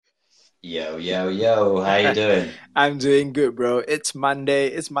Yo, yo, yo, how you doing? I'm doing good, bro. It's Monday.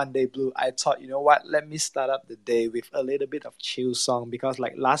 It's Monday Blue. I thought, you know what? Let me start up the day with a little bit of chill song because,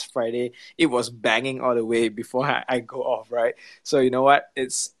 like last Friday, it was banging all the way before I go off, right? So you know what?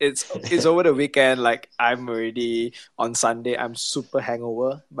 It's over the weekend. Like I'm already on Sunday. I'm super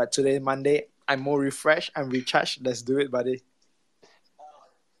hangover, but today Monday, I'm more refreshed. I'm recharged. Let's do it, buddy.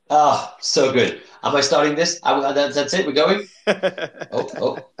 Ah, so good. Am I starting this? That's it. We're going. Oh,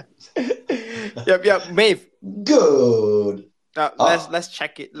 oh, Yep. Maeve. good. Ah, Let's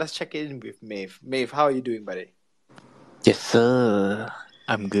check it. Let's check it in with Maeve. Maeve, how are you doing, buddy? Yes, sir.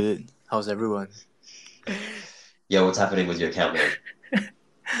 I'm good. How's everyone? yeah. What's happening with your account, man?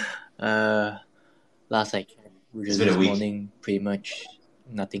 Uh, Last I checked, which It's is been a this week. morning, pretty much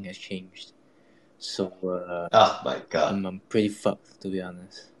nothing has changed. So Oh my God. I'm pretty fucked, to be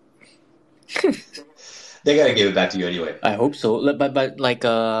honest. They gotta give it back to you anyway. I hope so. But like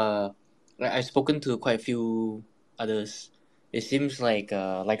I've spoken to quite a few others. It seems like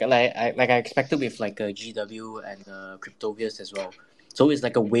I expected with GW and Cryptovius as well. So it's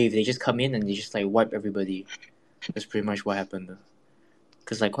like a wave. They just come in and they just like wipe everybody. That's pretty much what happened.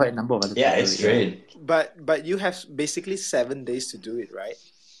 Because like quite a number of other Yeah, people, it's yeah. strange. But you have basically 7 days to do it, right?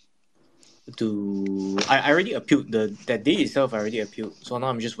 I already appealed that day itself. I already appealed, so now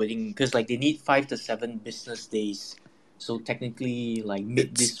I'm just waiting because like they need 5 to 7 business days. So technically, like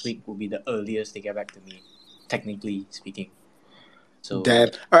mid this It's week will be the earliest they get back to me. Technically speaking, so damn.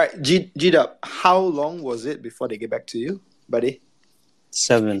 All right, G Dub, how long was it before they get back to you, buddy?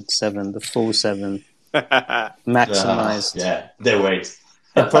 Seven, the full seven, maximized. Yeah, they wait.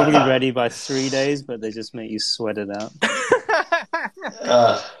 They're probably ready by 3 days, but they just make you sweat it out.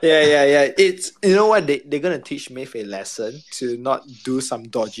 uh, Yeah. It's you know what they're gonna teach Maeve a lesson to not do some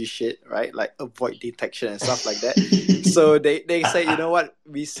dodgy shit, right? Like avoid detection and stuff like that. So they say, you know what,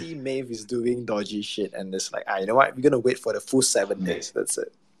 we see Maeve is doing dodgy shit, and it's like, you know what, we're gonna wait for the full 7 days. That's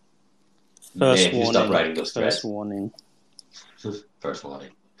it. First man, you stop warning. writing those First threads. warning. First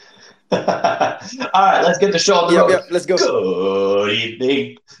warning. All right, let's get the show on the road. Yep. Let's go. Good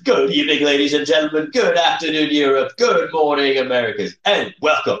evening. Good evening, ladies and gentlemen. Good afternoon, Europe. Good morning, Americas. And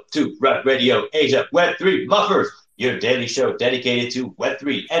welcome to Rep Radio Asia Web3 Muffers, your daily show dedicated to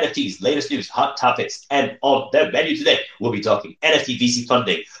Web3, NFTs, latest news, hot topics. And on the menu today, we'll be talking NFT VC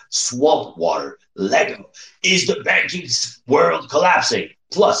funding, swamp water, Lego. Is the banking world collapsing?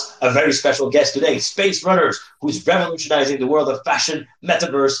 Plus, a very special guest today, Space Runners, who's revolutionizing the world of fashion,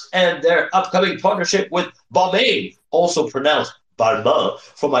 metaverse, and their upcoming partnership with Balmain, also pronounced Balmain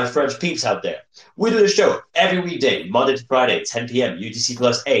for my French peeps out there. We do the show every weekday, Monday to Friday, 10 p.m. UTC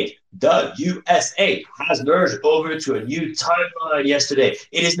plus 8. The USA has merged over to a new timeline yesterday.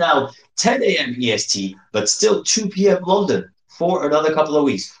 It is now 10 a.m. EST, but still 2 p.m. London for another couple of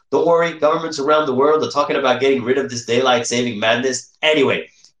weeks. Don't worry, governments around the world are talking about getting rid of this daylight saving madness. Anyway,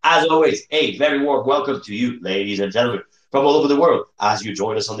 as always, a very warm welcome to you, ladies and gentlemen, from all over the world, as you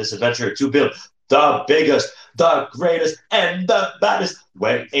join us on this adventure to build the biggest, the greatest, and the baddest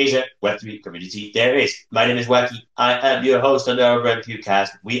Web Asia Web3 community there is. My name is Wacky. I am your host on our Brand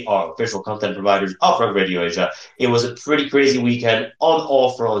Cast. We are official content providers of Web Radio Asia. It was a pretty crazy weekend on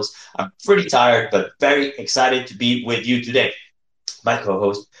all fronts. I'm pretty tired, but very excited to be with you today. My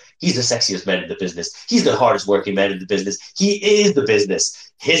co-host, he's the sexiest man in the business. He's the hardest working man in the business. He is the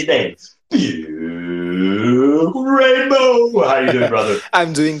business. His name, Big Rainbow. How you doing, brother?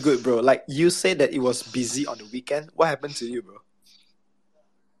 I'm doing good, bro. Like you said that it was busy on the weekend. What happened to you, bro?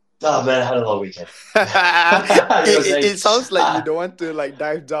 Oh man, I had a long weekend. It sounds like you don't want to like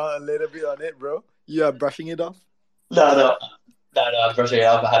dive down a little bit on it, bro. You are brushing it off. No, I'm brushing it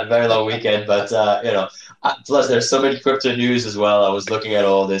off. I had a very long weekend, but plus there's so many crypto news as well. I was looking at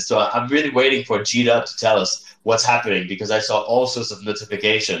all this, so I'm really waiting for G-Dub to tell us what's happening because I saw all sorts of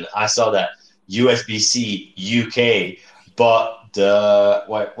notification. I saw that USBC UK bought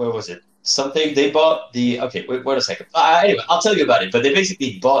where was it? Something they bought the wait a second. Anyway, I'll tell you about it. But they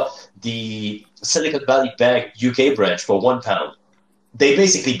basically bought the Silicon Valley Bank UK branch for £1. They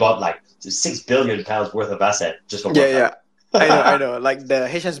basically bought like £6 billion worth of asset just for £1. Yeah. I know. Like the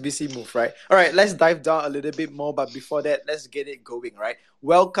HSBC move, right? All right, let's dive down a little bit more. But before that, let's get it going, right?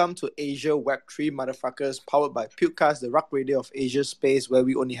 Welcome to Asia Web3 motherfuckers, powered by Pewcast, the rock radio of Asia space, where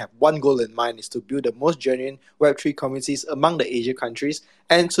we only have one goal in mind: is to build the most genuine Web3 communities among the Asia countries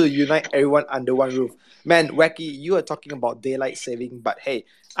and to unite everyone under one roof. Man, Wacky, you are talking about daylight saving, but hey,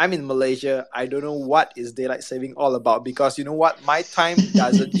 I'm in Malaysia. I don't know what is daylight saving all about because you know what? My time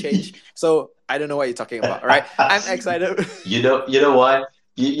doesn't change. So I don't know what you're talking about. All right. I'm excited. You know why?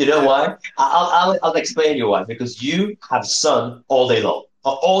 You know why? I'll explain you why. Because you have sun all day long.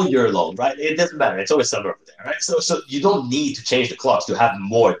 all year long, right? It doesn't matter. It's always summer over there, right? So you don't need to change the clocks to have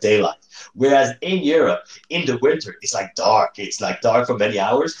more daylight. Whereas in Europe, in the winter, it's like dark. It's like dark for many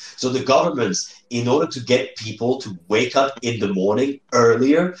hours. So the governments, in order to get people to wake up in the morning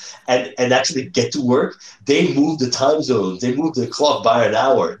earlier and actually get to work, they move the time zone. They move the clock by an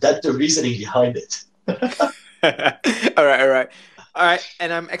hour. That's the reasoning behind it. All right.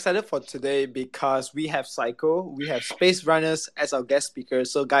 And I'm excited for today because we have Psycho, we have Space Runners as our guest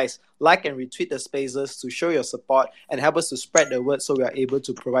speakers. So, guys, like and retweet the spaces to show your support and help us to spread the word so we are able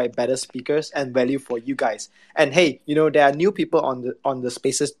to provide better speakers and value for you guys. And hey, there are new people on the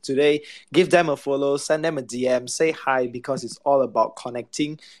spaces today. Give them a follow, send them a DM, say hi because it's all about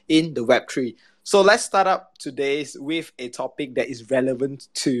connecting in the Web3. So let's start up today with a topic that is relevant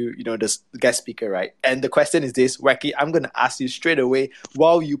to the guest speaker, right? And the question is this, Wacky. I'm going to ask you straight away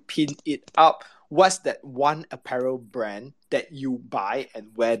while you pin it up. What's that one apparel brand that you buy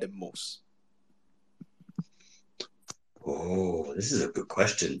and wear the most? Oh, this is a good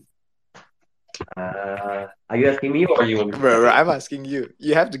question. Are you asking me or are you? Bro, I'm asking you.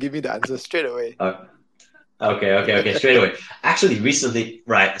 You have to give me the answer straight away. Okay. Straight away. Actually, recently,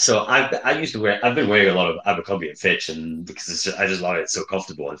 right? So I've been wearing a lot of Abercrombie and Fitch, and because I just love it. It's so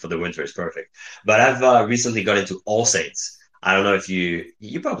comfortable, and for the winter, it's perfect. But I've recently got into All Saints. I don't know if you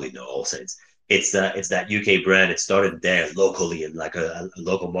probably know All Saints. It's that UK brand. It started there locally in like a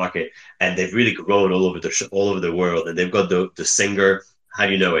local market, and they've really grown all over the world. And they've got the Singer. How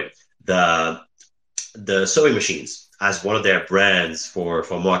do you know it? The sewing machines as one of their brands for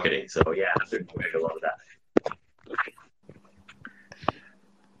marketing. So yeah, I've been wearing a lot of that.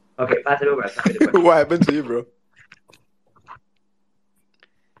 Okay, pass it over. What happened to you, bro?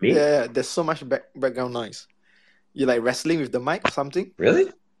 Me? Yeah, there's so much background noise. You like wrestling with the mic or something?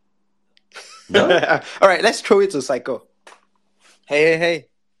 Really? No? All right, let's throw it to Psycho. Hey.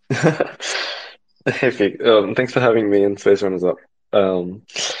 Hey, Fig. Thanks for having me in Space Runners Up.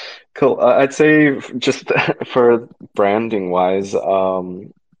 Cool. I'd say just for branding wise,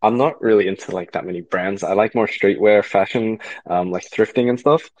 I'm not really into like that many brands. I like more streetwear, fashion, like thrifting and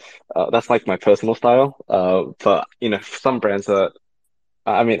stuff. That's like my personal style. But some brands that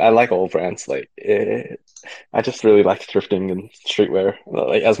I mean, I like all brands. I just really like thrifting and streetwear,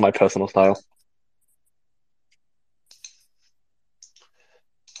 like as my personal style.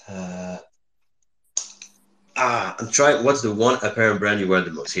 Uh, I'm trying. What's the one apparent brand you wear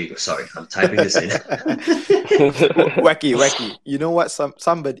the most? Here you go. Sorry, I'm typing this in. Wacky. You know what?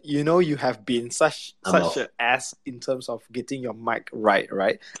 Somebody. You have been such an ass in terms of getting your mic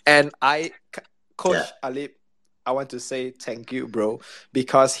right? And Coach Alip, I want to say thank you, bro,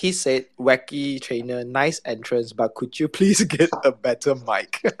 because he said, "Wacky trainer, nice entrance, but could you please get a better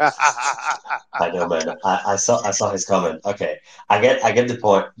mic?" I know, man. I saw his comment. Okay, I get the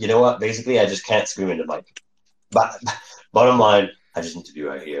point. You know what? Basically, I just can't scream in the mic. But bottom line, I just need to be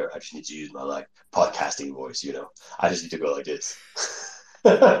right here. I just need to use my podcasting voice. I just need to go like this.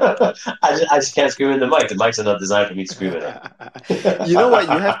 I just can't scream in the mic. The mics are not designed for me to scream in it. You know what?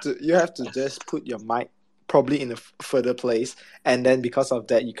 You have to just put your mic probably in a further place, and then because of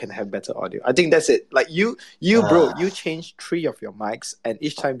that you can have better audio. I think that's it. Like you bro, you change 3 of your mics, and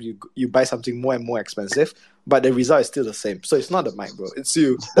each time you buy something more and more expensive, but the result is still the same. So it's not the mic, bro, it's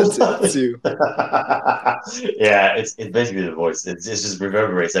you. That's it. It's you. Yeah, it's basically the voice. It just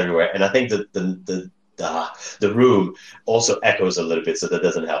reverberates everywhere, and I think the room also echoes a little bit, so that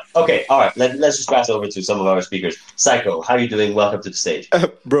doesn't help. Okay, all right, let's just pass over to some of our speakers. Psycho, how are you doing? Welcome to the stage.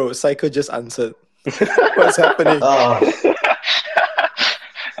 Bro, Psycho just answered. What's happening?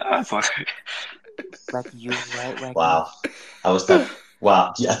 Wacky. Wow, I was tired.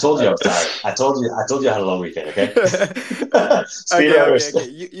 Wow, I told you I was tired. I told you I had a long weekend. Okay. Okay.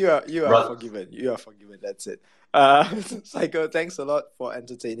 You are forgiven. You are forgiven. That's it. Psycho, thanks a lot for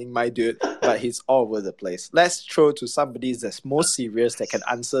entertaining my dude, but he's all over the place. Let's throw to somebody that's more serious that can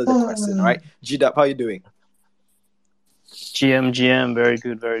answer the question. All right, G-Dub, how are you doing? GM, very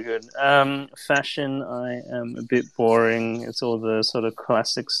good. Fashion, I am a bit boring. It's all the sort of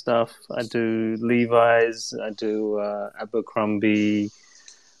classic stuff. I do Levi's, I do Abercrombie,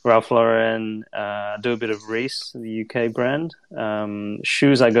 Ralph Lauren, I do a bit of Reese, the UK brand.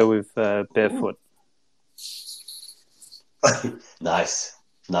 Shoes, I go with Barefoot. Nice,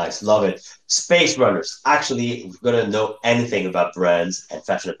 love it. Space Runners. Actually, if we're gonna know anything about brands and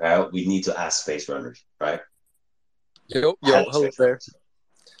fashion apparel, we need to ask Space Runners, right? Yo, hello there.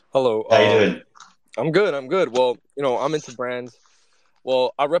 Hello. How you doing? I'm good. Well, I'm into brands.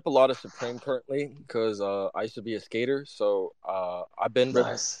 Well, I rep a lot of Supreme currently because I used to be a skater. So I've been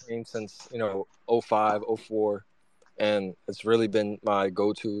repping Supreme since, 05, 04. and it's really been my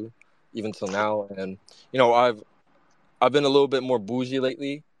go-to even till now. And I've been a little bit more bougie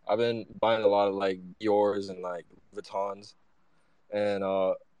lately. I've been buying a lot of like Dior's and like Vuittons, and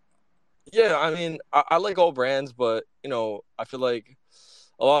yeah, I mean, I like all brands, but I feel like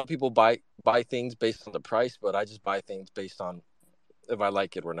a lot of people buy things based on the price, but I just buy things based on if I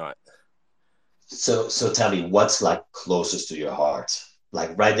like it or not. So tell me, what's like closest to your heart?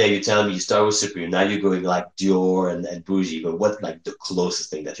 Like right there, you tell me you start with Supreme. Now you're going like Dior and bougie, but what's like the closest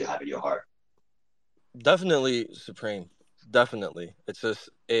thing that you have in your heart? Definitely Supreme. Definitely. It's just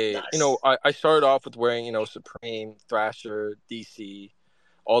Nice. I started off with wearing, Supreme, Thrasher, DC,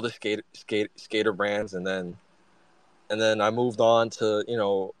 all the skater brands, and then I moved on to,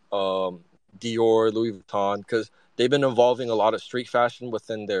 Dior, Louis Vuitton, because they've been involving a lot of street fashion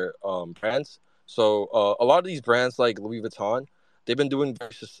within their brands. So a lot of these brands like Louis Vuitton, they've been doing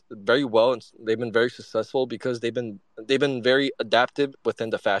very well, and they've been very successful because they've been very adaptive within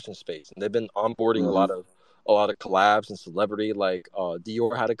the fashion space, and they've been onboarding a Mhm. lot of collabs and celebrity. Like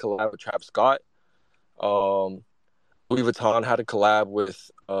Dior had a collab with Travis Scott. Um, Louis Vuitton had a collab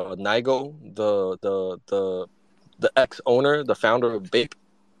with Nigo, the ex owner, the founder of Bape.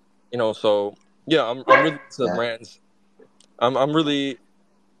 So yeah, I'm really to Yeah. brands. I'm really,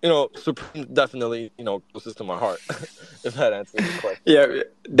 Supreme definitely, closest to my heart. If that answers the question. Yeah,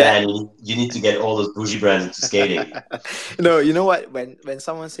 that Man, you need to get all those bougie brands into skating. no, you know what? When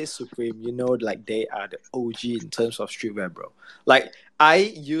someone says Supreme, like they are the OG in terms of streetwear, bro. Like I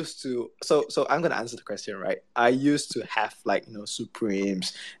used to, so I'm gonna answer the question, right? I used to have like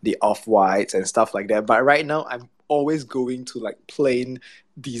Supremes, the Off Whites and stuff like that, but right now I'm always going to like plain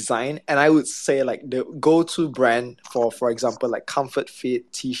design, and I would say like the go-to brand for example like comfort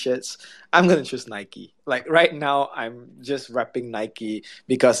fit t-shirts, I'm gonna choose Nike. Like right now I'm just repping Nike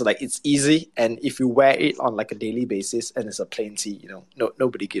because like it's easy, and if you wear it on like a daily basis and it's a plain tee,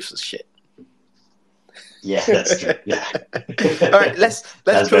 nobody gives a shit. Yeah, that's true. Yeah. All right, let's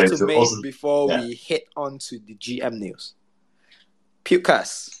That's throw very to true. Maeve Also, before yeah. we head on to the GM news.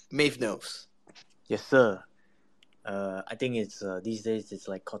 Pukas, Maeve knows. Yes, sir. I think it's these days it's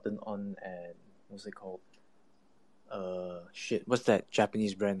like Cotton On and what's it called? Shit, what's that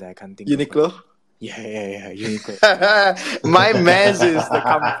Japanese brand that I can't think of? Uniqlo. Yeah, Uniqlo. My man's is the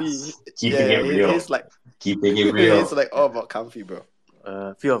comfy. Keeping it real. He's like Keeping it he's real. like all about comfy, bro.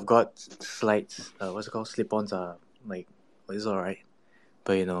 Few of got slides. What's it called? Slip-ons are like, well, it's alright,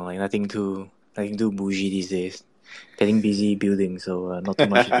 but like nothing too bougie these days. Getting busy building, so not too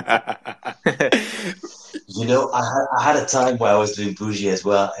much. I had a time where I was doing bougie as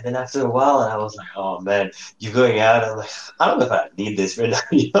well, and then after a while, I was like, "Oh man, you're going out." I'm like, I don't know if I need this right now.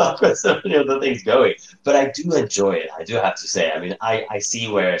 I've got so many other things going, but I do enjoy it. I do have to say. I mean, I see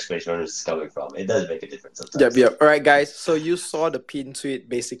where Space Runners is coming from. It does make a difference Yep, sometimes. yep. All right, guys. So you saw the pin tweet.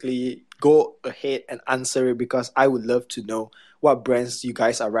 Basically, go ahead and answer it because I would love to know what brands you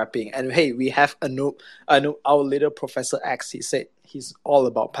guys are rapping. And hey, we have Anoop, our little Professor X. He said he's all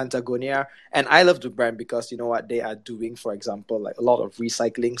about Patagonia, and I love the brand because you know what they are doing. For example, like a lot of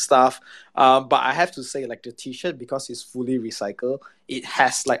recycling stuff. But I have to say, like the T-shirt because it's fully recycled. It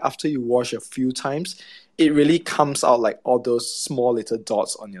has like after you wash a few times, it really comes out like all those small little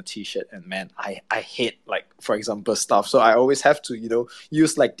dots on your t-shirt, and man, I hate like for example stuff, so I always have to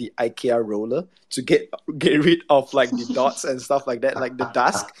use like the IKEA roller to get rid of like the dots and stuff like that, like the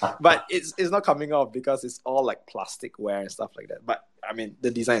dust, but it's not coming off because it's all like plastic wear and stuff like that. But I mean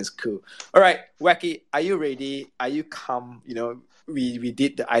the design is cool. All right, Wacky, are you ready? Are you calm? We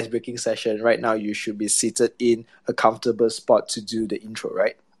did the ice breaking session. Right now you should be seated in a comfortable spot to do the intro,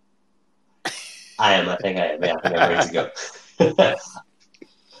 right? I am. I think I am. Yeah, I think I'm ready to go.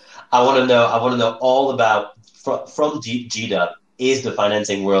 I want to know. I want to know all about from GDub. Is the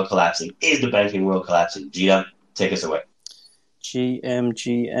financing world collapsing? Is the banking world collapsing? GDub, take us away.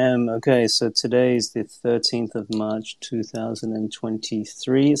 GM. Okay, so today is the 13th of March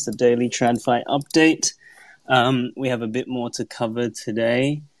 2023. It's the daily TradFi update. We have a bit more to cover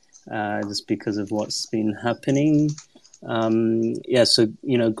today just because of what's been happening. So,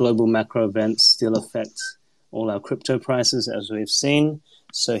 global macro events still affect all our crypto prices as we've seen.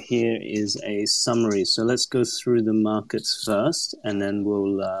 So here is a summary. So let's go through the markets first, and then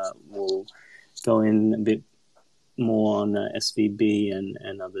we'll go in a bit more on SVB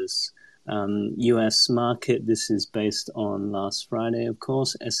and others. US market, this is based on last Friday, of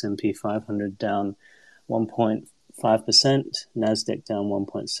course. S&P 500 down 1.5%, NASDAQ down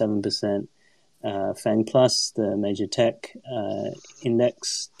 1.7%. FANG Plus, the major tech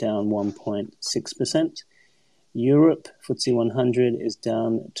index, down 1.6%. Europe, FTSE 100 is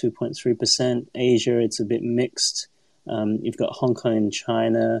down 2.3%. Asia, it's a bit mixed. You've got Hong Kong and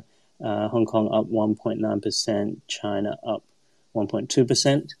China. Hong Kong up 1.9%, China up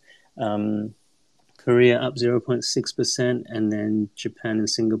 1.2%. Korea up 0.6%, and then Japan and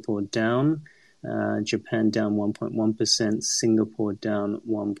Singapore down. Japan down 1.1%, Singapore down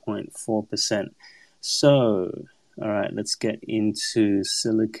 1.4%. So, all right, let's get into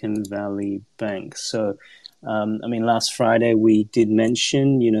Silicon Valley Bank. So, last Friday we did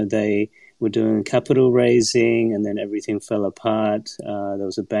mention, they were doing capital raising and then everything fell apart. There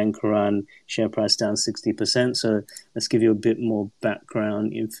was a bank run, share price down 60%. So let's give you a bit more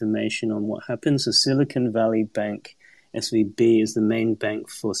background information on what happened. So Silicon Valley Bank, SVB, is the main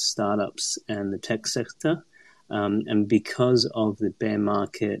bank for startups and the tech sector. And because of the bear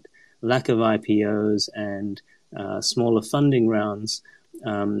market, lack of IPOs and smaller funding rounds,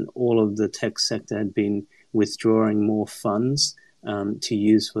 all of the tech sector had been withdrawing more funds to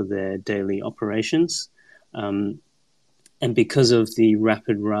use for their daily operations. And because of the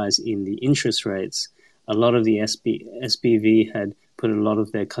rapid rise in the interest rates, a lot of the SBV had put a lot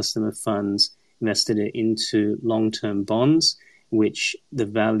of their customer funds, invested it into long-term bonds, which the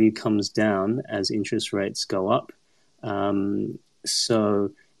value comes down as interest rates go up.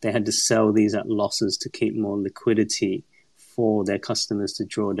 So they had to sell these at losses to keep more liquidity for their customers to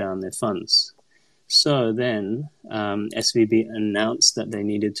draw down their funds. So then SVB announced that they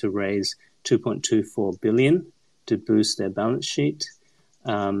needed to raise $2.24 billion to boost their balance sheet.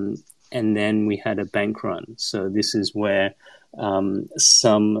 And then we had a bank run. So this is where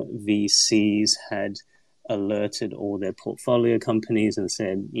some VCs had alerted all their portfolio companies and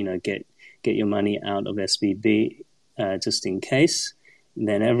said, get your money out of SVB just in case. And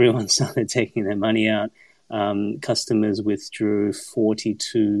then everyone started taking their money out. Customers withdrew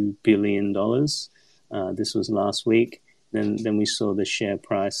 $42 billion. This was last week. Then we saw the share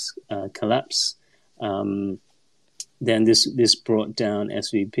price collapse. Then this brought down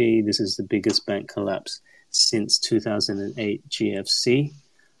SVB. This is the biggest bank collapse since 2008 GFC.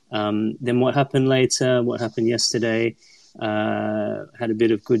 Then what happened later? What happened yesterday? Had a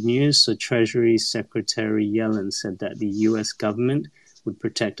bit of good news. So Treasury Secretary Yellen said that the US government would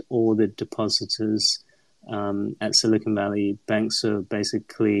protect all the depositors at Silicon Valley Bank. So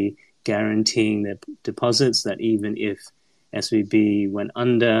basically guaranteeing their deposits, that even if SVB went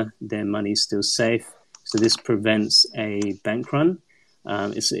under, their money's still safe. So this prevents a bank run.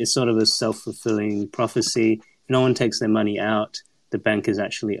 It's sort of a self-fulfilling prophecy. If no one takes their money out, the bank is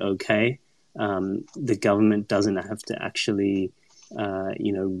actually okay. The government doesn't have to actually,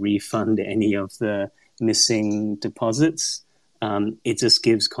 refund any of the missing deposits. It just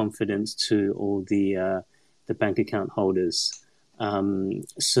gives confidence to all the bank account holders.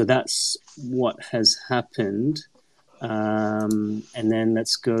 So that's what has happened. And then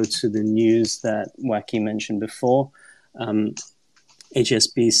let's go to the news that Wacky mentioned before.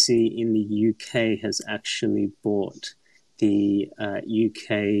 HSBC in the UK has actually bought the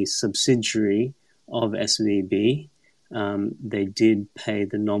UK subsidiary of SVB. They did pay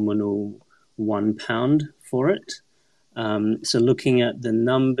the nominal £1 for it. So looking at the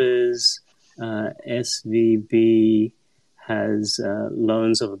numbers, SVB has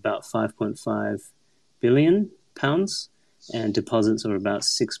loans of about £5.5 billion and deposits of about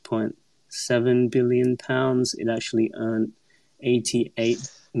 £6.7 billion. It actually earned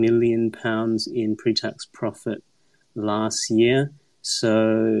 £88 million in pre-tax profit last year.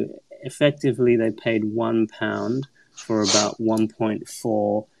 So effectively they paid £1 for about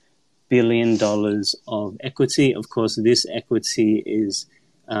 $1.4 billion of equity. Of course, this equity is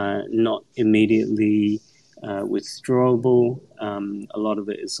not immediately withdrawable. A lot of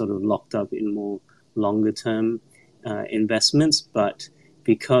it is sort of locked up in more longer term investments, but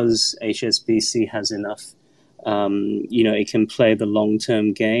because HSBC has enough, it can play the long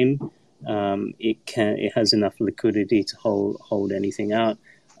term game. It has enough liquidity to hold anything out.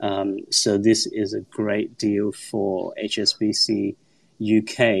 So this is a great deal for HSBC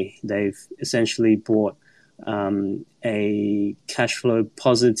UK. They've essentially bought a cash flow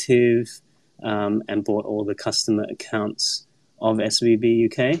positive and bought all the customer accounts of SVB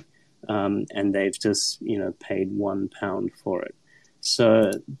UK, and they've just paid £1 for it.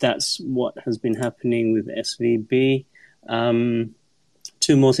 So that's what has been happening with SVB.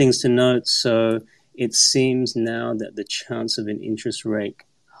 Two more things to note. So it seems now that the chance of an interest rate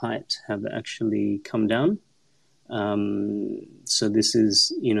hike have actually come down. So this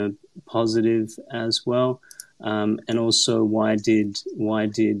is positive as well. And also, why did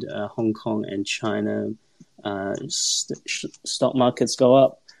Hong Kong and China stock markets go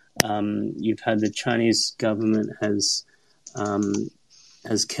up? You've had the Chinese government has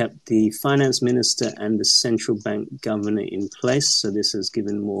has kept the finance minister and the central bank governor in place. So this has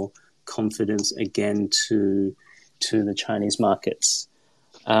given more confidence again to the Chinese markets.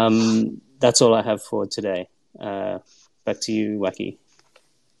 That's all I have for today. Back to you, Wacky.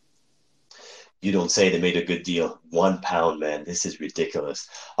 You don't say. They made a good deal. £1, man. This is ridiculous.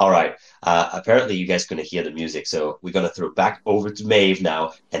 All right. Apparently, you guys going to hear the music. So we're going to throw it back over to Maeve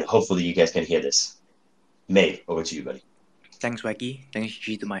now. And hopefully, you guys can hear this. Maeve, over to you, buddy. Thanks, Wacky. Thanks,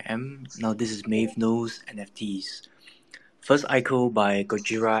 G to my M. Now this is Maeve Knows NFTs. First ICO by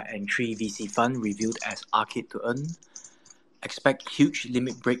Gojira and 3 VC Fund revealed as Arcade to Earn. Expect huge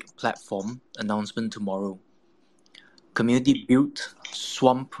limit break platform announcement tomorrow. Community built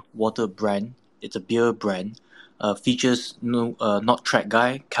Swamp Water brand. It's a beer brand. Features Not Track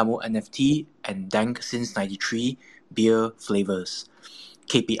Guy, Camel NFT, and Dank since 93 beer flavors.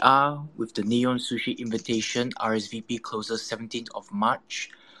 KPR with the Neon Sushi Invitation RSVP closes 17th of March.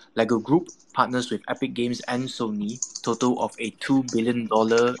 Lego Group partners with Epic Games and Sony, total of a $2 billion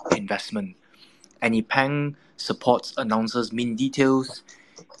investment. Annie Pang supports announces mint details.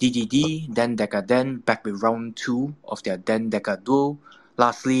 DDD, Den Decadent back with round 2 of their Den Deca duo.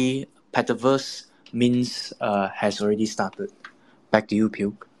 Lastly, Petaverse Mints has already started. Back to you,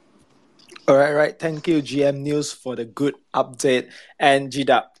 Puke. All right. Thank you, GM News, for the good update. And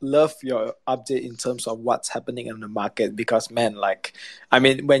GDAP, love your update in terms of what's happening in the market because, man,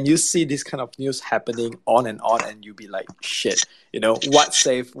 when you see this kind of news happening on, and you be like, shit, what's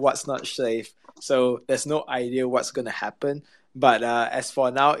safe, what's not safe. So there's no idea what's going to happen. But as for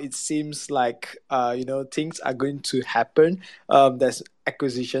now, it seems like, things are going to happen. There's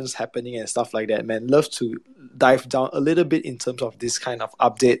acquisitions happening and stuff like that, man. Love to dive down a little bit in terms of this kind of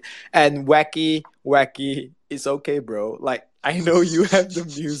update. And Wacky, it's okay, bro. Like, I know you have the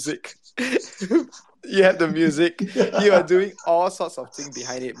music. You have the music. You are doing all sorts of things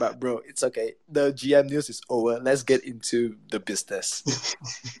behind it. But, bro, it's okay. The GM News is over. Let's get into the business.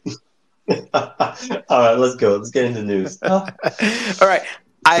 All right, let's go. Let's get into the news. All right.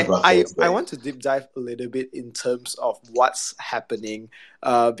 I want to deep dive a little bit in terms of what's happening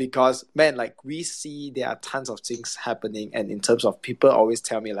because, man, we see there are tons of things happening, and in terms of people always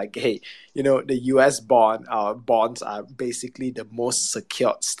tell me hey, the US bonds are basically the most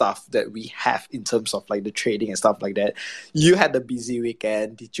secured stuff that we have in terms of the trading and stuff like that. You had a busy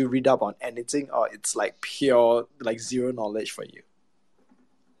weekend. Did you read up on anything, or it's pure zero knowledge for you?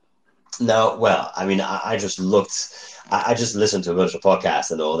 No, well, I just looked, I just listened to a bunch of podcasts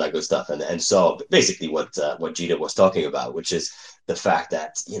and all that good stuff, and saw basically what Gita was talking about, which is the fact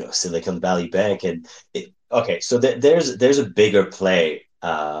that Silicon Valley Bank so there's a bigger play.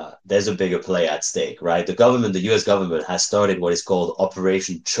 There's a bigger play at stake, right? The U.S. government has started what is called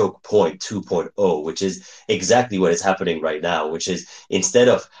Operation Choke Point 2.0, which is exactly what is happening right now, which is instead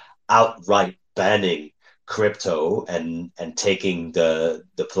of outright banning crypto and taking the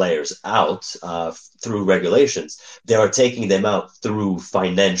players out through regulations, they are taking them out through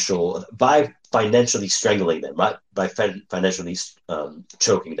financially strangling them, right? By financially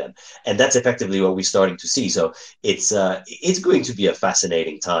choking them, and that's effectively what we're starting to see. So it's going to be a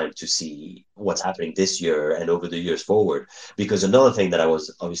fascinating time to see what's happening this year and over the years forward. Because another thing that I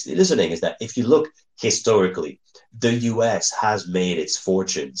was obviously listening is that if you look historically, the U.S. has made its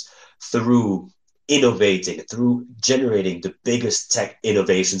fortunes through innovating, through generating the biggest tech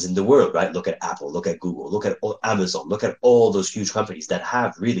innovations in the world, right? Look at Apple, look at Google, look at Amazon, look at all those huge companies that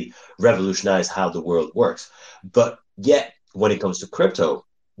have really revolutionized how the world works. But yet, when it comes to crypto,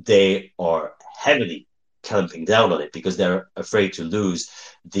 they are heavily clamping down on it because they're afraid to lose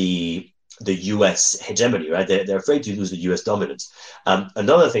the US hegemony, right? They're afraid to lose the US dominance.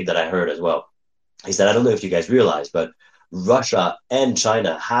 Another thing that I heard as well is that I don't know if you guys realize, but Russia and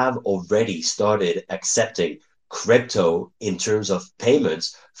China have already started accepting crypto in terms of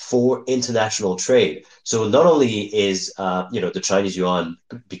payments for international trade. So not only is the Chinese yuan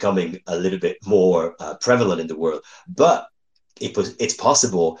becoming a little bit more prevalent in the world, but it's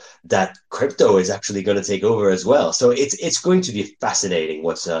possible that crypto is actually going to take over as well. So it's going to be fascinating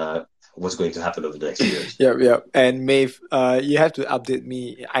what's going to happen over the next few years. Yeah. And Maeve, you have to update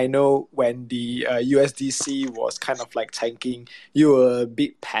me. I know when the USDC was kind of tanking, you were a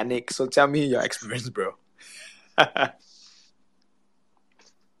bit panicked. So tell me your experience, bro.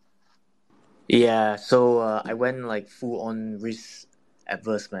 Yeah, so I went full on risk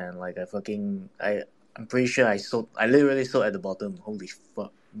adverse, man. I'm pretty sure I literally sold at the bottom. Holy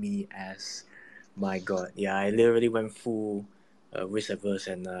fuck me ass. My god. Yeah, I literally went full risk adverse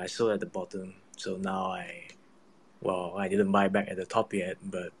and I sold at the bottom. So now I didn't buy back at the top yet,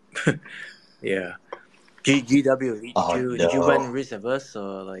 but yeah. GW, Oh did you run no. risk averse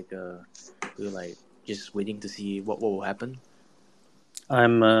or like you're like just waiting to see what will happen?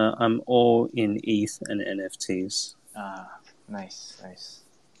 I'm all in ETH and NFTs. Nice.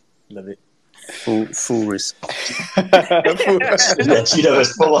 Love it. Full risk. Cheeto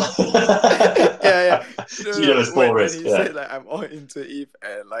is full on. yeah. Cheeto is full When risk. he Yeah. said like I'm all into ETH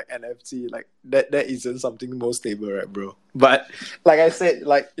and like NFT, like that isn't something more stable, right, bro? But like I said,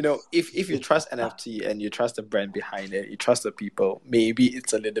 like if you trust NFT and you trust the brand behind it, you trust the people, maybe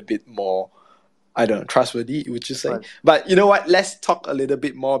it's a little bit more, I don't know, trustworthy, would you say? Right. But you know what? Let's talk a little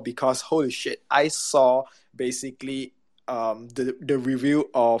bit more because holy shit, I saw basically the review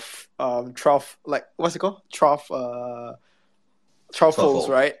of 12, like what's it called? 12 folds,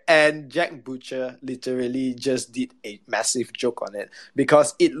 right? And Jack Butcher literally just did a massive joke on it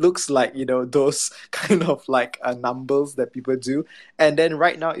because it looks like those kind of like numbers that people do. And then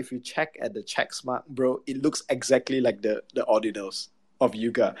right now, if you check at the checks mark, bro, it looks exactly like the ordinals of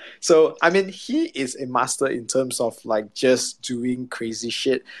Yuga. So I mean, he is a master in terms of like just doing crazy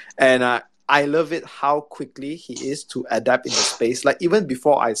shit, and I love it how quickly he is to adapt in the space. Like even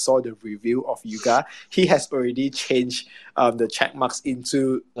before I saw the review of Yuga, he has already changed the check marks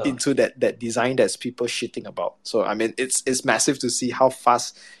into that design that's people shitting about. So I mean, it's massive to see how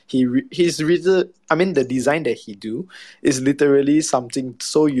fast he's really. I mean, the design that he do is literally something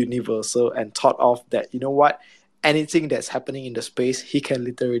so universal and thought of that what, anything that's happening in the space, he can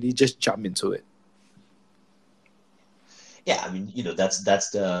literally just jump into it. Yeah, I mean, that's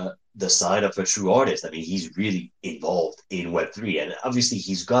the sign of a true artist. I mean, he's really involved in Web3, and obviously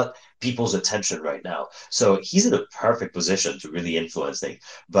he's got people's attention right now. So he's in a perfect position to really influence things.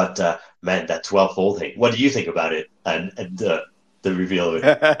 But man, that 12-fold thing, what do you think about it and the reveal of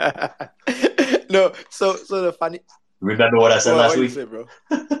it? No, so the funny. Remember what I said last What you week? say, bro?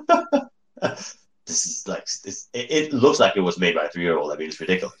 This is like it looks like it was made by a 3-year-old. I mean, it's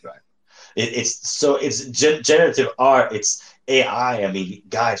ridiculous, right? It's generative art. It's AI. I mean,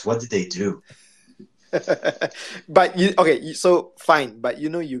 guys, what did they do? But so fine, but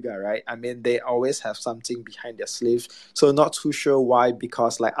Yuga, right? I mean, they always have something behind their sleeve, so not too sure why,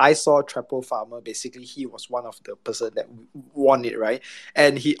 because like I saw Triple Farmer, basically he was one of the person that won it, right?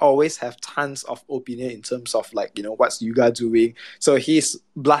 And he always have tons of opinion in terms of like what's Yuga doing, so he's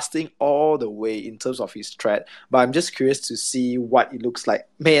blasting all the way in terms of his threat. But I'm just curious to see what it looks like.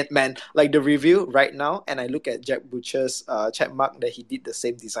 Man, like the review right now, and I look at Jack Butcher's check mark that he did the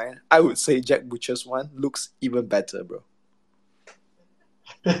same design. I would say Jack Butcher's one looks even better, bro.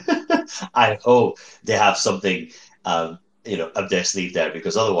 I hope they have something, up their sleeve there,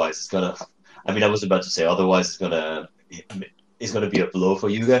 because otherwise it's gonna. I mean, I was about to say otherwise it's gonna be a blow for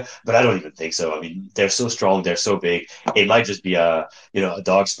Yuga, but I don't even think so. I mean, they're so strong, they're so big. It might just be a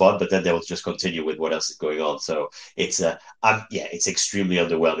dark spot, but then they will just continue with what else is going on. So it's it's extremely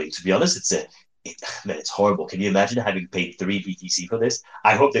underwhelming, to be honest. Man, it's horrible. Can you imagine having paid 3 BTC for this?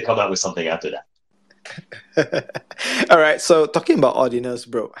 I hope they come out with something after that. All right, so talking about ordinals,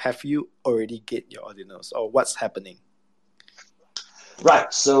 bro, have you already get your ordinals or what's happening?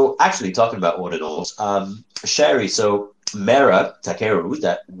 Right. So actually talking about ordinals, Sherry, so Mera Takeru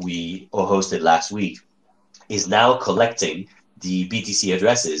that we hosted last week is now collecting the BTC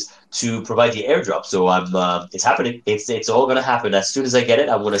addresses to provide the airdrop. So it's happening. It's all gonna happen. As soon as I get it,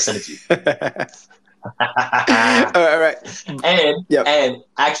 I'm gonna send it to you. All right. And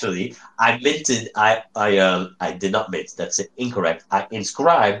actually, I minted. I did not mint. That's incorrect. I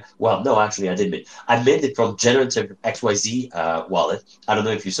inscribed. Well, no, actually, I did mint. I minted from Generative XYZ wallet. I don't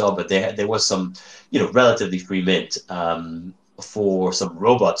know if you saw, but there was some, relatively free mint for some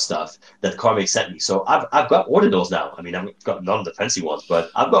robot stuff that Karmic sent me. So I've got ordinals now. I mean, I've got none of the fancy ones,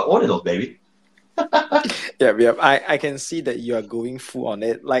 but I've got ordinals, baby. Yeah. I can see that you are going full on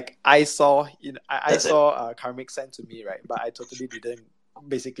it. Like I saw, I saw Karmic sent to me, right? But I totally didn't.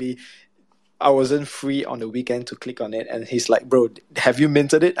 Basically, I wasn't free on the weekend to click on it, and he's like, "Bro, have you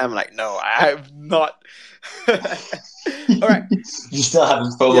minted it?" I'm like, "No, I have not." All right. You still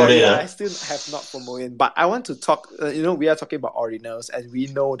haven't FOMO'd in, huh? I still have not FOMO in, but I want to talk. We are talking about ordinals, and we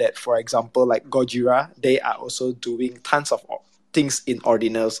know that, for example, like Gojira, they are also doing tons of things in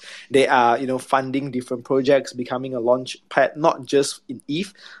ordinals. They are, funding different projects, becoming a launch pad, not just in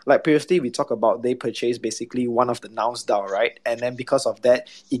ETH. Like previously, we talked about they purchased basically one of the Nouns DAO, right? And then because of that,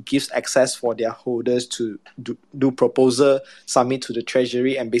 it gives access for their holders to do proposal, submit to the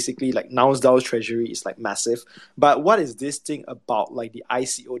treasury, and basically like Nouns DAO's treasury is like massive. But what is this thing about like the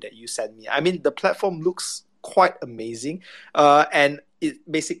ICO that you sent me? I mean, the platform looks quite amazing, and it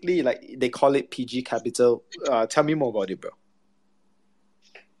basically like they call it PG Capital. Tell me more about it, bro.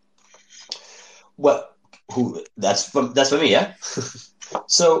 Well, That's for me, yeah.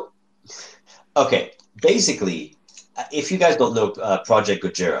 So okay, basically, if you guys don't know Project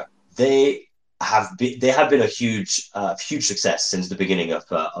Gojira, they they have been a huge success since the beginning of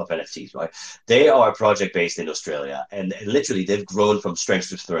NFTs, right? They are a project based in Australia, and literally they've grown from strength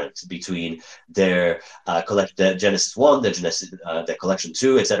to strength between their their Genesis One, their Genesis, their Collection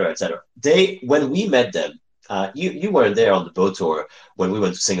Two, etc., etc. They when we met them. You weren't there on the boat tour when we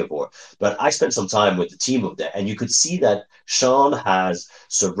went to Singapore, but I spent some time with the team of there, and you could see that Sean has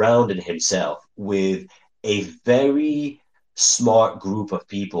surrounded himself with a very smart group of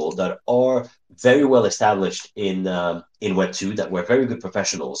people that are very well established in Web2, that were very good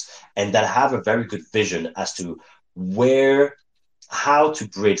professionals, and that have a very good vision as to where how to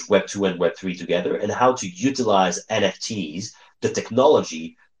bridge Web2 and Web3 together and how to utilize NFTs, the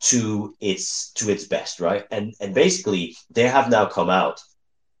technology, to its best, right? And basically they have now come out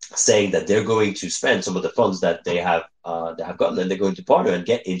saying that they're going to spend some of the funds that they have gotten, and they're going to partner and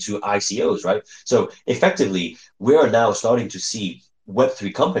get into ICOs, right? So effectively, we are now starting to see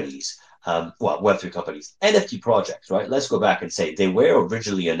Web3 companies, Web3 companies, NFT projects, right? Let's go back and say they were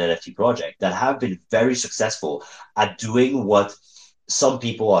originally an NFT project that have been very successful at doing what some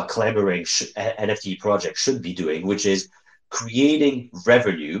people are clamoring NFT projects should be doing, which is creating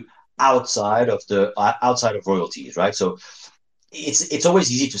revenue outside of royalties, right? So it's always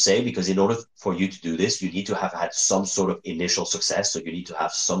easy to say, because in order for you to do this, you need to have had some sort of initial success. So you need to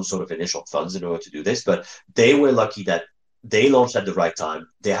have some sort of initial funds in order to do this. But they were lucky that they launched at the right time.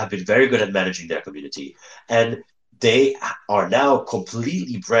 They have been very good at managing their community, and they are now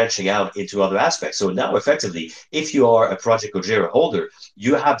completely branching out into other aspects. So now, effectively, if you are a Project Gojira holder,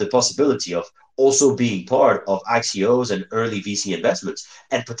 you have the possibility of also being part of ICOs and early VC investments,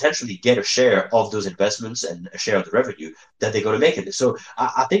 and potentially get a share of those investments and a share of the revenue that they're going to make in this. So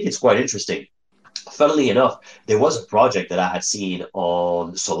I think it's quite interesting. Funnily enough, there was a project that I had seen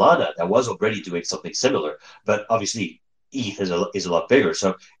on Solana that was already doing something similar, but obviously ETH is a lot bigger.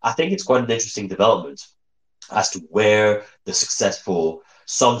 So I think it's quite an interesting development as to where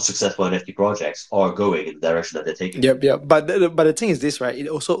some successful NFT projects are going in the direction that they're taking. Yep, yep. But the thing is this, right? It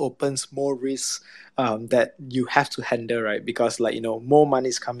also opens more risks that you have to handle, right? Because more money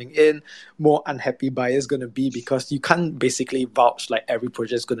is coming in, more unhappy buyers gonna be, because you can't basically vouch like every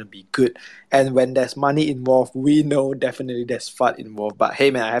project is gonna be good. And when there's money involved, we know definitely there's FUD involved. But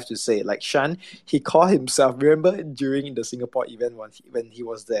hey, man, I have to say, like Shan, he called himself. Remember during the Singapore event when he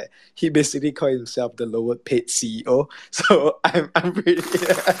was there, he basically called himself the lower paid CEO. So I'm pretty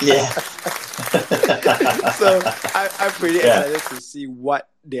Yeah. so I'm pretty Yeah. excited to see what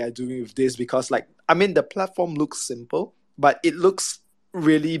they are doing with this, because the platform looks simple, but it looks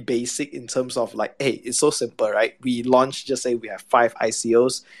really basic in terms of like, hey, it's so simple, right? We launch, just say we have 5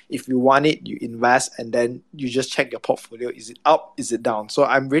 ICOs. If you want it, you invest, and then you just check your portfolio. Is it up? Is it down? So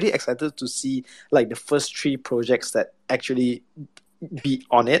I'm really excited to see like the first 3 projects that actually be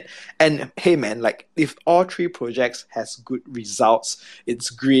on it. And hey man, like if all 3 projects has good results,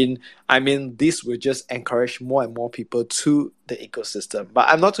 it's green, this will just encourage more and more people to the ecosystem. But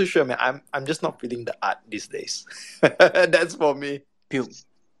I'm not too sure, man. I'm just not feeling the art these days. That's for me. Puke.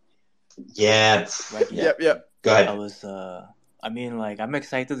 Yeah. Right. Yeah. Yep. Go ahead. I was I'm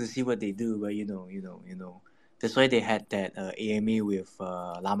excited to see what they do, but that's why they had that AMA with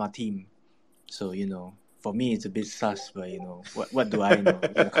Llama team. So for me it's a bit sus, but what do I know?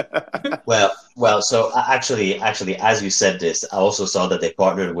 Well. So actually, as you said this, I also saw that they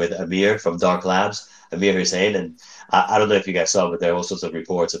partnered with Amir from Dark Labs, Amir Hussein, and I don't know if you guys saw, but there are also some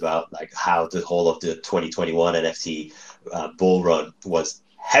reports about like how the whole of the 2021 NFT bull run was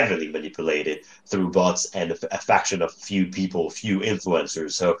heavily manipulated through bots and a faction of few people, few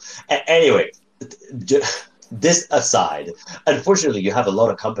influencers. So anyway, this aside, unfortunately, you have a lot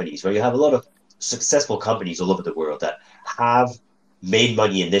of companies, where you have a lot of successful companies all over the world that have made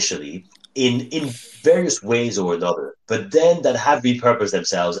money initially in various ways or another, but then that have repurposed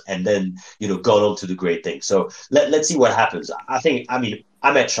themselves and then gone on to do great things. So let's see what happens. I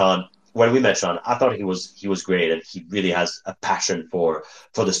met Sean. When we met Sean, I thought he was great, and he really has a passion for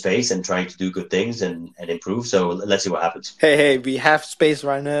the space and trying to do good things and improve. So let's see what happens. Hey, we have space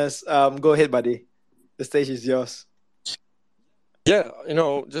runners. Go ahead, buddy. The stage is yours. Yeah,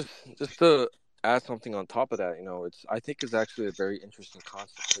 just to add something on top of that, I think it's actually a very interesting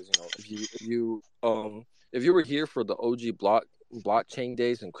concept, because if you were here for the OG blockchain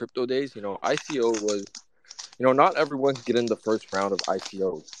days and crypto days, ICO was, not everyone's getting the first round of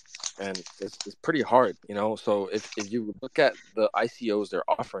ICOs, and it's pretty hard, So if you look at the ICOs they're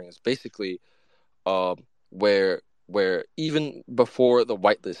offering, it's basically where even before the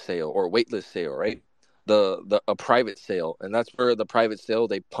whitelist sale or waitlist sale, right? a private sale, and that's where the private sale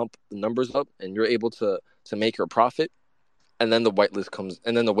they pump the numbers up, and you're able to make your profit, and then the wait list comes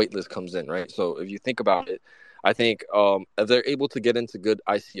in, right? So if you think about it, I think if they're able to get into good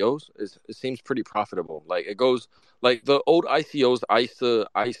ICOs, it seems pretty profitable. Like it goes like the old ICOs I used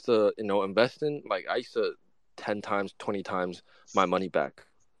to invest in, like I used to 10 times, 20 times my money back,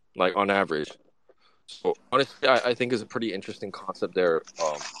 like on average. So honestly, I think it's a pretty interesting concept there.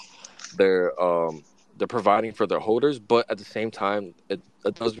 They're they're providing for their holders, but at the same time, it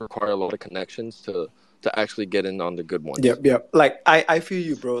does require a lot of connections to actually get in on the good ones. Yep. Like I feel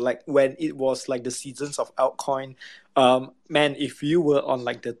you, bro. Like when it was like the seasons of altcoin, man, if you were on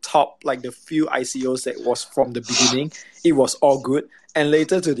like the top, like the few ICOs that was from the beginning, it was all good. And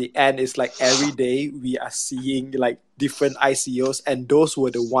later to the end, it's like every day we are seeing like different ICOs, and those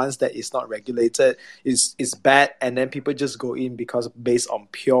were the ones that is not regulated, is bad, and then people just go in because based on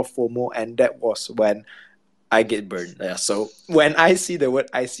pure FOMO, and that was when I get burned. Yeah. So when I see the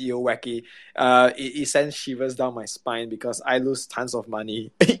word ICO wacky, it sends shivers down my spine because I lose tons of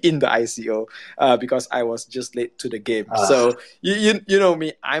money in the ICO because I was just late to the game. So you know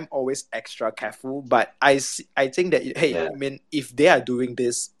me, I'm always extra careful. But I think that hey, I mean, if they are doing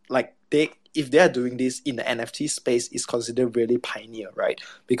this, if they are doing this in the NFT space, is considered really pioneer, right?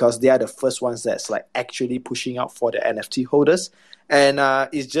 Because they are the first ones that's like actually pushing out for the NFT holders, and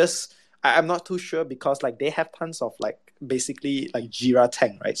it's just. I'm not too sure because like they have tons of like basically like Jira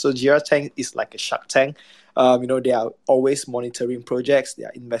Tank, right? So Jira Tank is like a Shark Tank. They are always monitoring projects, they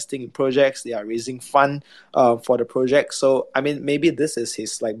are investing in projects, they are raising fund for the project. So I mean, maybe this is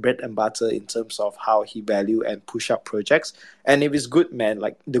his like bread and butter in terms of how he value and push up projects. And if it's good, man,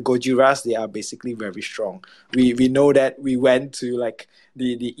 like the Gojiras, they are basically very strong. We know that we went to like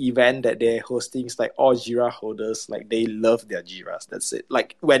the event that they're hosting. It's like all Jira holders, like they love their Jiras. That's it.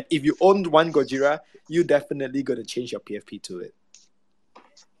 Like if you own one Gojira, you definitely gonna change your PFP to it.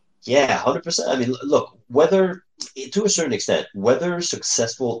 Yeah, 100%. I mean, look, whether to a certain extent, whether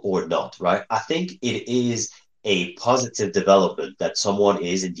successful or not, right? I think it is a positive development that someone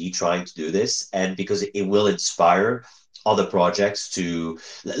is indeed trying to do this, and because it will inspire other projects to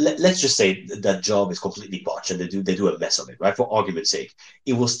let's just say that job is completely botched and they do a mess of it, right? For argument's sake,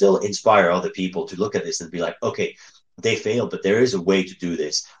 it will still inspire other people to look at this and be like, okay, they failed, but there is a way to do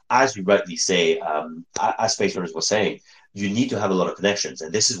this. As you rightly say, as Space Runners was saying, you need to have a lot of connections.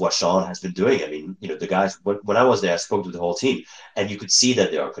 And this is what Sean has been doing. I mean, the guys, when I was there, I spoke to the whole team, and you could see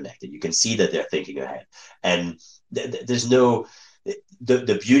that they are connected. You can see that they're thinking ahead. And there's no,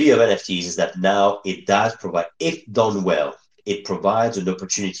 the beauty of NFTs is that now it does provide, if done well, it provides an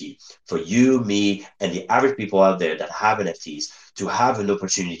opportunity for you, me, and the average people out there that have NFTs to have an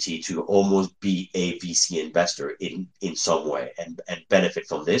opportunity to almost be a VC investor in some way and benefit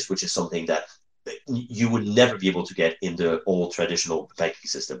from this, which is something that you would never be able to get in the old traditional banking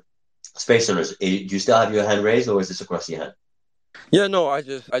system. Space Owners, do you still have your hand raised, or is this across your hand? Yeah, no, I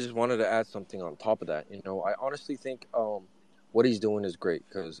just wanted to add something on top of that. I honestly think what he's doing is great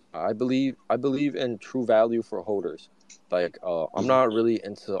because I believe in true value for holders. Like I'm not really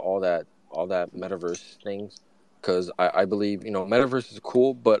into all that metaverse things because I believe metaverse is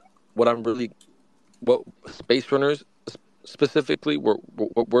cool, but what I'm really what Space Runners specifically what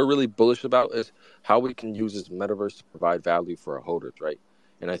we're really bullish about is how we can use this metaverse to provide value for our holders, right?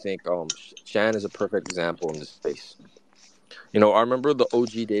 And I think Shan is a perfect example in this space. I remember the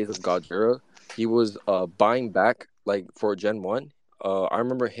OG days of Gojira. He was buying back like for Gen 1. I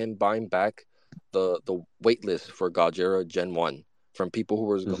remember him buying back the wait list for Gojira Gen 1 from people who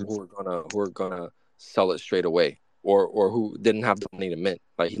were gonna sell it straight away or who didn't have the money to mint.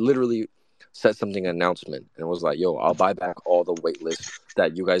 Like he literally said something announcement and was like, "Yo, I'll buy back all the wait lists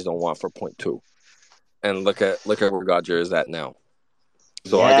that you guys don't want for point 2." And look at where Gojira is at now.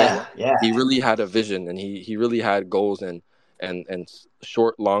 So I guess Yeah. he really had a vision and he really had goals and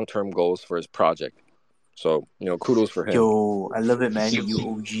short long-term goals for his project. So, kudos for him. Yo, I love it, man. You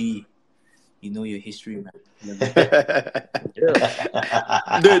OG. You know your history, man. Love it.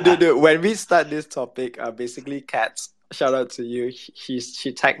 Yeah. Dude, when we start this topic, basically Cats, shout out to you.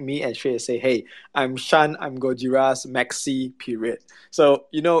 She tagged me and she say, "Hey, I'm Shan, I'm Gojira's Maxi period." So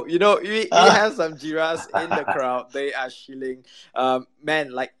we have some Jiras in the crowd. They are shilling.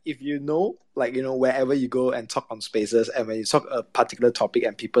 Man, like if wherever you go and talk on spaces, and when you talk a particular topic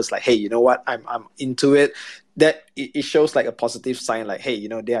and people's like, "Hey, you know what? I'm into it." That it shows like a positive sign, like, hey,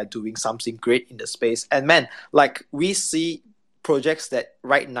 they are doing something great in the space. And man, like we see projects that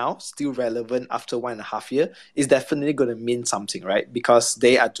right now still relevant after 1.5 years is definitely going to mean something, right? Because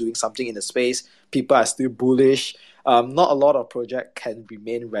they are doing something in the space. People are still bullish. Not a lot of project can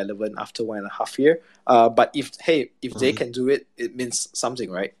remain relevant after 1.5 years. But if they can do it, it means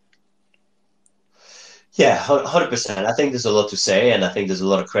something, right? Yeah, 100%. I think there's a lot to say, and I think there's a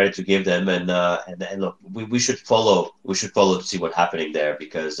lot of credit to give them. And look, we should follow. We should follow to see what's happening there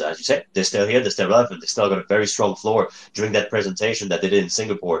because, as you said, they're still here. They're still relevant. They still got a very strong floor. During that presentation that they did in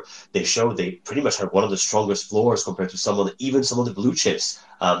Singapore, they showed they pretty much had one of the strongest floors compared to even some of the blue chips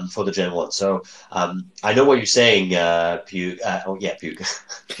for the Gen One. So I know what you're saying, Pew. Pew,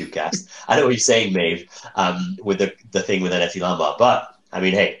 Pewcast. I know what you're saying, Maeve, with the thing with NFT Lama, but. I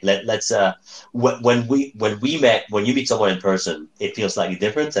mean, hey, let's when you meet someone in person, it feels slightly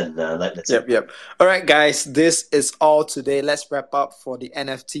different, and let's see. Yep. All right, guys, this is all today. Let's wrap up for the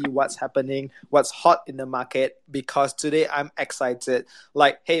NFT. What's happening? What's hot in the market? Because today I'm excited.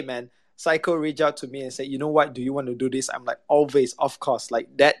 Like, hey, man, Psycho reached out to me and said, you know what? Do you want to do this? I'm like, always, of course. Like,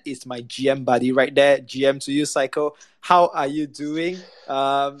 that is my GM buddy right there. GM to you, Psycho. How are you doing?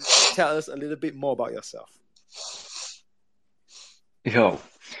 Tell us a little bit more about yourself. Yo,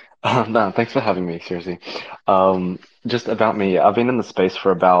 no, thanks for having me, seriously. Just about me, I've been in the space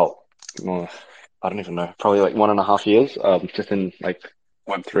for about, well, I don't even know, probably like 1.5 years, just in like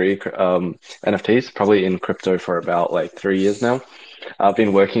Web3, NFTs, probably in crypto for about like 3 years now. I've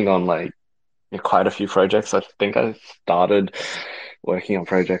been working on like quite a few projects. I think I started working on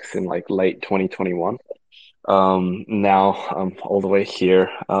projects in like late 2021. Now I'm all the way here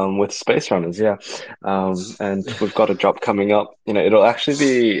with Space Runners, yeah. And we've got a drop coming up. It'll actually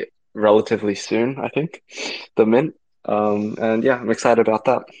be relatively soon, I think, the mint. And yeah, I'm excited about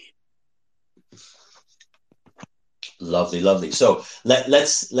that. Lovely, lovely. So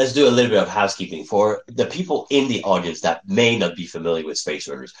let's do a little bit of housekeeping for the people in the audience that may not be familiar with Space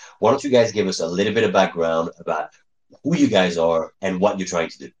Runners. Why don't you guys give us a little bit of background about who you guys are and what you're trying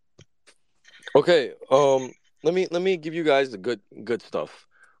to do? Okay. Let me give you guys the good stuff,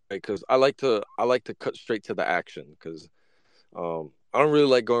 right? Because I like to cut straight to the action because I don't really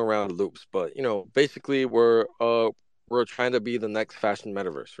like going around loops. But basically we're trying to be the next fashion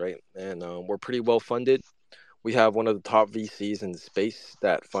metaverse, right? And we're pretty well funded. We have one of the top VCs in the space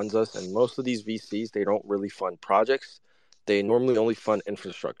that funds us, and most of these VCs they don't really fund projects. They normally only fund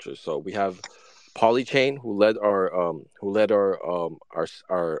infrastructure. So we have Polychain, our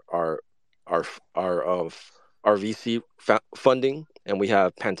our our VC funding, and we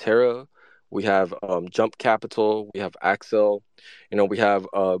have Pantera, we have Jump Capital, we have Axel, we have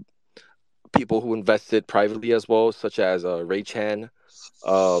people who invested privately as well, such as Ray Chan,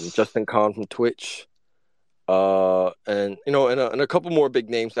 Justin Khan from Twitch, and a couple more big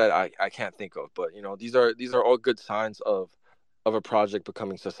names that I can't think of, but these are all good signs of a project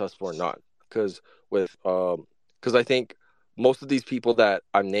becoming successful or not, because I think most of these people that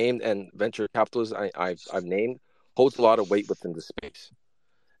I've named and venture capitalists I've named holds a lot of weight within the space,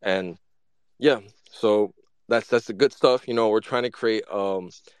 and yeah, so that's the good stuff. We're trying to create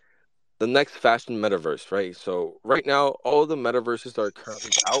the next fashion metaverse, right? So right now, all of the metaverses that are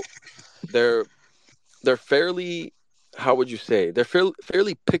currently out, they're they're fairly, how would you say, they're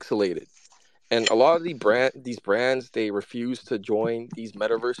fairly pixelated, and a lot of these brands they refuse to join these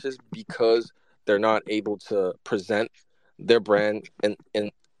metaverses because they're not able to present their brand and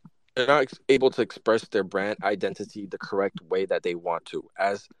they're not able to express their brand identity the correct way that they want to,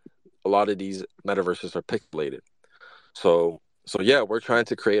 as a lot of these metaverses are pixelated. So yeah, we're trying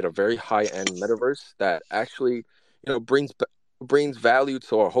to create a very high end metaverse that actually brings value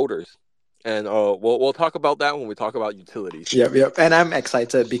to our holders, and we'll talk about that when we talk about utilities. Yep. And I'm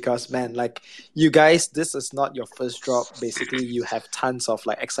excited because, man, like, you guys, this is not your first drop. Basically, you have tons of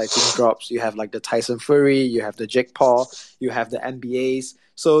like exciting drops. You have like the Tyson Fury, you have the Jake Paul, you have the NBAs.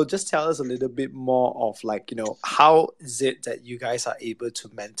 So just tell us a little bit more of like, how is it that you guys are able to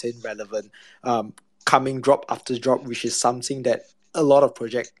maintain relevant, coming drop after drop, which is something that a lot of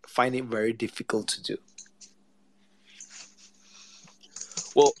projects find it very difficult to do.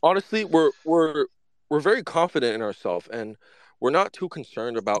 Well, honestly, we're very confident in ourselves, and we're not too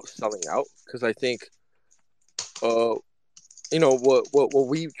concerned about selling out because I think uh what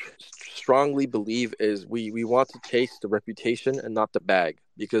we strongly believe is we want to chase the reputation and not the bag,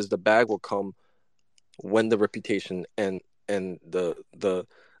 because the bag will come when the reputation and the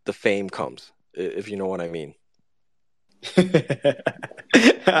fame comes, if you know what I mean.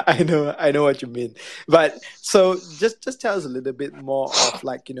 I know what you mean. But so just tell us a little bit more of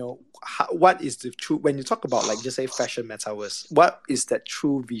like, what is the true, when you talk about like just say fashion metaverse, what is that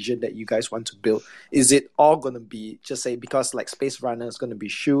true vision that you guys want to build? Is it all going to be just say because like Space Runner is going to be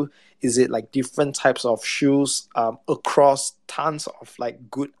shoe? Is it like different types of shoes across tons of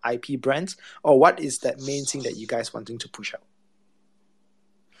like good IP brands? Or what is that main thing that you guys wanting to push out?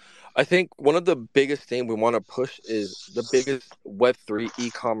 I think one of the biggest thing we want to push is the biggest Web3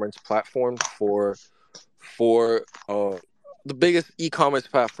 e-commerce platform for the biggest e-commerce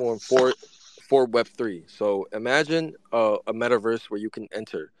platform for Web3. So imagine a metaverse where you can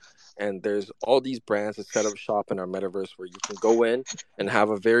enter, and there's all these brands that set up shop in our metaverse where you can go in and have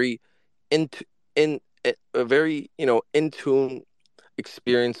a very in in a very in tune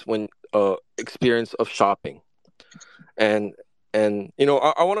experience when experience of shopping. and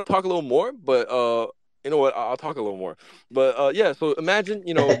I want to talk a little more, but you know what, I'll talk a little more. But yeah, so imagine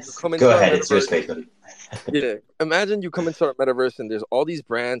you come Go into our ahead, it's your metaverse. space, buddy. Yeah, imagine you come into our metaverse and there's all these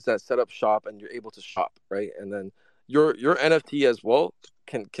brands that set up shop and you're able to shop, right? And then your NFT as well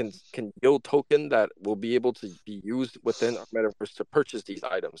can yield token that will be able to be used within our metaverse to purchase these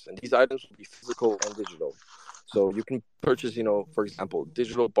items, and these items will be physical and digital. So you can purchase, for example,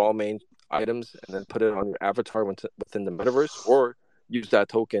 digital Balmain items and then put it on your avatar within the metaverse, or use that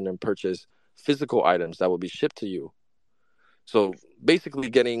token and purchase physical items that will be shipped to you. So basically,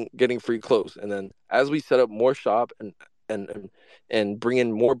 getting free clothes, and then as we set up more shop and and, and bring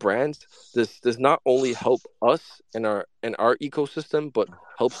in more brands, this does not only help us in our ecosystem, but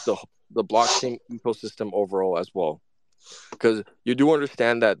helps the blockchain ecosystem overall as well. Because you do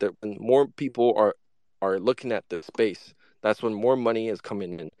understand that when more people are looking at this space, that's when more money is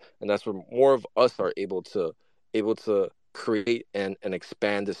coming in, and that's when more of us are able to create and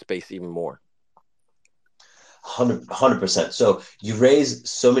expand the space even more. 100%. So you raise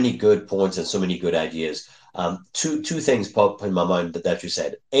so many good points and so many good ideas. Two things pop in my mind that you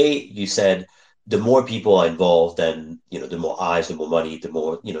said. You said the more people are involved, then the more eyes, the more money, the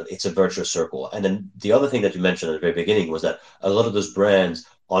more it's a virtuous circle. And then the other thing that you mentioned at the very beginning was that a lot of those brands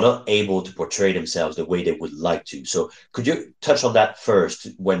are not able to portray themselves the way they would like to. So could you touch on that first?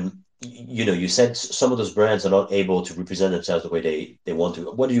 When you said some of those brands are not able to represent themselves the way they want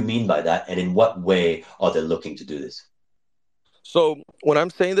to. What do you mean by that, and in what way are they looking to do this? So when I'm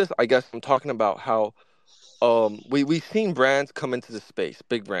saying this, I guess I'm talking about how we've seen brands come into the space,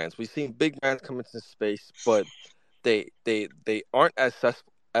 big brands. We've seen big brands come into the space, but they aren't as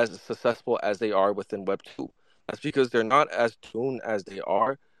successful as they are within Web 2. That's because they're not as tuned as they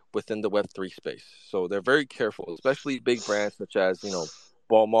are within the Web 3 space. So they're very careful, especially big brands such as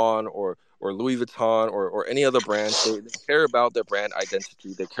Balmain or Louis Vuitton or any other brands. They care about their brand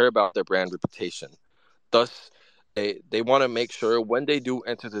identity. They care about their brand reputation. Thus, they want to make sure when they do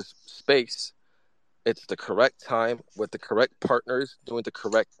enter this space, it's the correct time with the correct partners doing the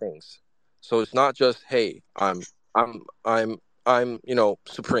correct things. So it's not just, hey, I'm I'm I'm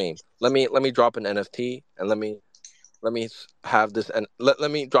supreme. Let me drop an NFT and let me have this, and let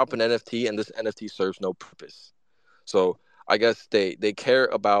me drop an NFT and this NFT serves no purpose. So I guess they care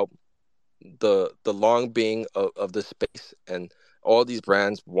about the long being of the space, and all these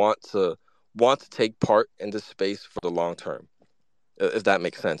brands want to take part in this space for the long term, if that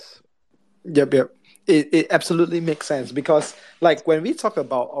makes sense. Yep. It absolutely makes sense because like when we talk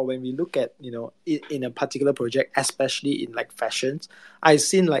about or when we look at in a particular project, especially in like fashions, I've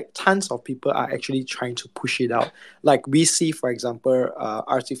seen like tons of people are actually trying to push it out. Like we see, for example,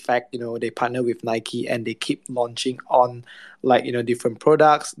 Artifact, they partner with Nike and they keep launching on like different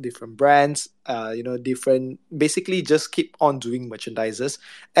products, different brands, different, basically just keep on doing merchandises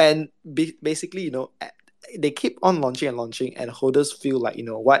and basically they keep on launching and launching, and holders feel like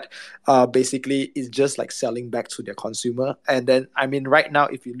what basically is just like selling back to their consumer. And then I mean right now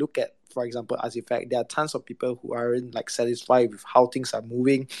if you look at, for example, Artifact, there are tons of people who aren't like satisfied with how things are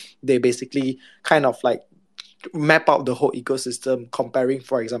moving. They basically kind of like map out the whole ecosystem, comparing,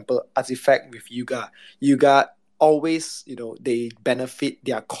 for example, Artifact with Yuga always, they benefit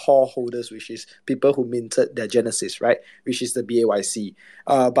their core holders, which is people who minted their Genesis, right? Which is the BAYC.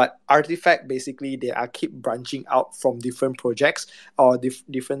 But Artifact, basically, they are keep branching out from different projects or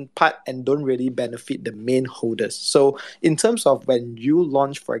different part and don't really benefit the main holders. So in terms of when you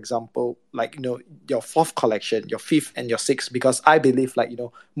launch, for example, like, your fourth collection, your fifth and your sixth, because I believe like,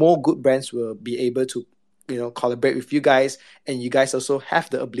 more good brands will be able to collaborate with you guys, and you guys also have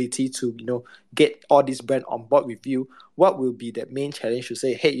the ability to get all these brand on board with you. What will be the main challenge to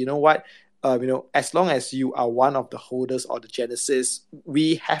say, hey, you know what, as long as you are one of the holders or the genesis,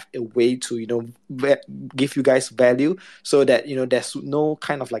 we have a way to, give you guys value so that, there's no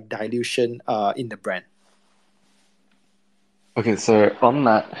kind of like dilution in the brand. Okay, so on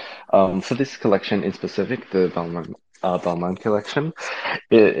that, for this collection in specific, the Balmain collection,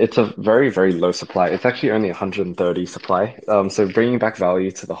 it's a very, very low supply. It's actually only 130 supply. So bringing back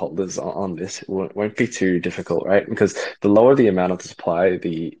value to the holders on this won't be too difficult, right? Because the lower the amount of the supply,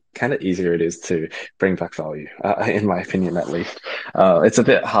 the kind of easier it is to bring back value, in my opinion, at least. It's a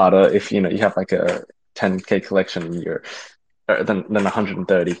bit harder if, you have like a 10K collection and you're than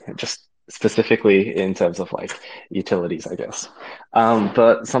 130, just specifically in terms of like utilities, I guess.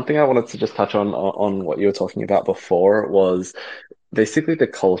 But something I wanted to just touch on what you were talking about before was basically the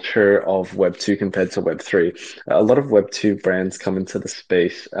culture of Web2 compared to Web3. A lot of Web2 brands come into the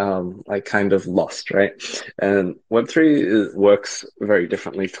space like kind of lost, right? And Web3 works very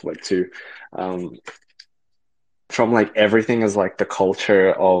differently to Web2. From like everything is like the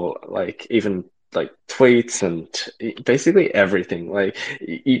culture of like even like tweets and basically everything. Like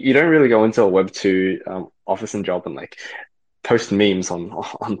you don't really go into a Web2 office and job and like post memes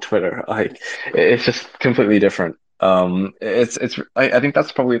on Twitter. Like it's just completely different. I think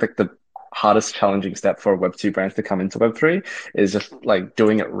that's probably like the hardest challenging step for Web2 brands to come into Web3 is just like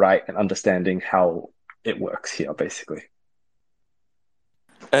doing it right and understanding how it works here, basically.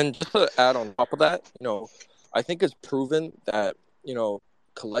 And just to add on top of that, I think it's proven that,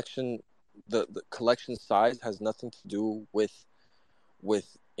 collection, the collection size has nothing to do with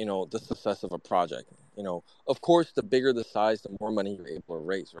the success of a project. Of course, the bigger the size, the more money you're able to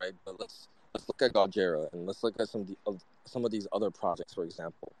raise, right? But let's look at Gojira and let's look at some of these other projects, for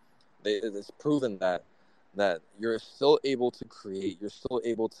example. It's proven that you're still able to create, you're still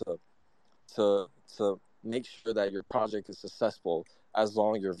able to make sure that your project is successful as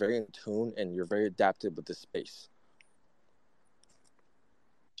long as you're very in tune and you're very adapted with the space.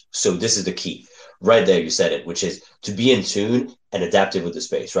 So this is the key. Right there, you said it, which is to be in tune and adaptive with the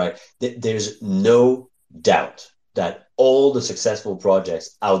space, right? There's no doubt that all the successful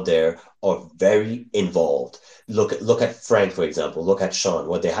projects out there are very involved. Look at Frank, for example. Look at Sean.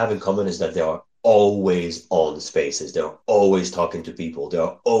 What they have in common is that they are always on spaces. They're always talking to people. They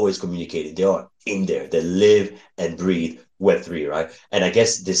are always communicating. They are in there. They live and breathe Web3, right? And I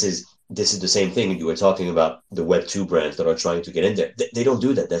guess this is the same thing. You were talking about the Web2 brands that are trying to get in there. They don't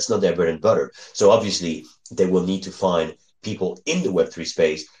do that. That's not their bread and butter. So obviously, they will need to find people in the Web3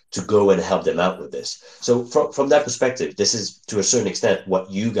 space to go and help them out with this. So from that perspective, this is to a certain extent where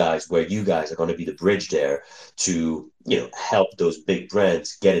you guys are going to be the bridge there to help those big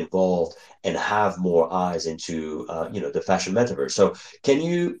brands get involved and have more eyes into the fashion metaverse. So can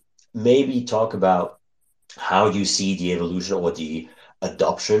you maybe talk about how you see the evolution or the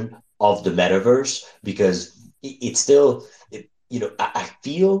adoption of the metaverse? Because it's still, I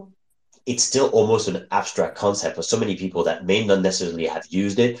feel it's still almost an abstract concept for so many people that may not necessarily have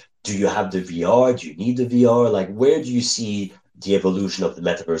used it. Do you have the VR? Do you need the VR? Like, where do you see the evolution of the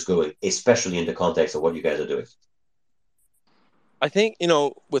metaverse going, especially in the context of what you guys are doing? I think,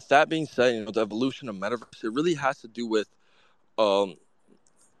 with that being said, the evolution of metaverse, it really has to do with um,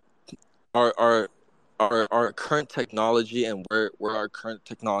 our our current technology and where our current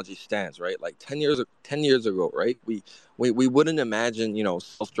technology stands, right? Like 10 years ago, right? We wouldn't imagine,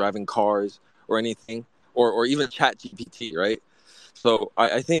 self-driving cars or anything, or even Chat GPT, right? So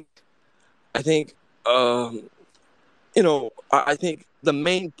I think I think the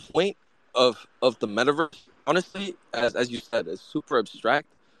main point of the metaverse, honestly, as you said, is super abstract,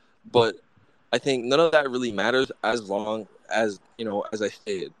 but I think none of that really matters as long as, as I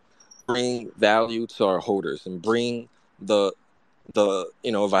stated, bring value to our holders and bring the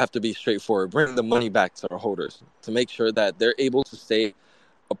if I have to be straightforward, bring the money back to our holders to make sure that they're able to stay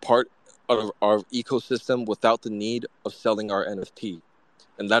a part of our ecosystem without the need of selling our NFT,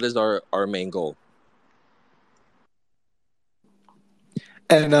 and that is our main goal.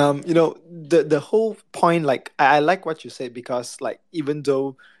 And the whole point, like I like what you said, because like even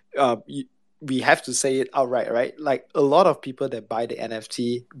though we have to say it outright, right? Like a lot of people that buy the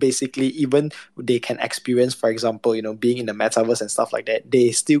NFT, basically, even they can experience, for example, being in the metaverse and stuff like that,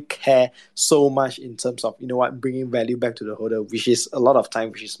 they still care so much in terms of, bringing value back to the holder, which is a lot of time,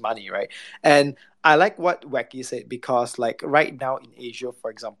 which is money, right? And I like what Wacky said, because like right now in Asia,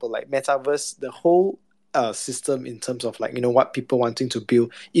 for example, like metaverse, the whole system in terms of like what people wanting to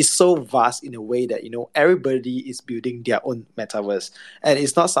build is so vast in a way that everybody is building their own metaverse, and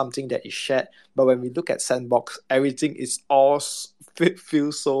it's not something that is shared. But when we look at Sandbox, everything is all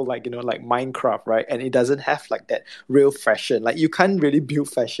feels so like, like Minecraft, right? And it doesn't have like that real fashion. Like you can't really build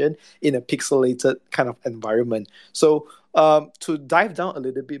fashion in a pixelated kind of environment. So to dive down a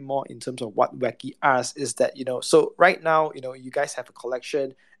little bit more in terms of what Wacky asks is that, so right now, you guys have a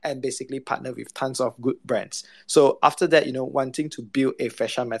collection and basically partner with tons of good brands. So after that, wanting to build a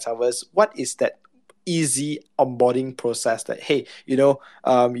fashion metaverse, what is that easy onboarding process that, hey, you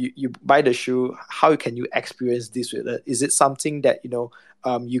buy the shoe, how can you experience this with it? Is it something that,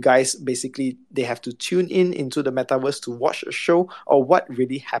 you guys basically, they have to tune in into the metaverse to watch a show, or what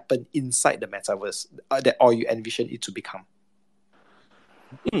really happened inside the metaverse that or you envision it to become?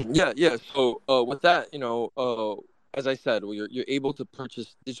 Yeah. So with that, as I said, you're able to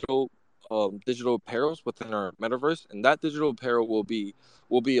purchase digital apparels within our metaverse, and that digital apparel will be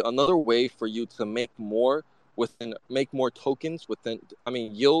another way for you to make more tokens within. I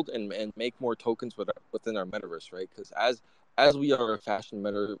mean, yield and make more tokens within our metaverse, right? Because as we are a fashion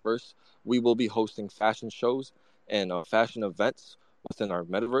metaverse, we will be hosting fashion shows and fashion events within our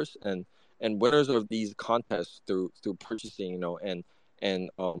metaverse, and winners of these contests through purchasing, and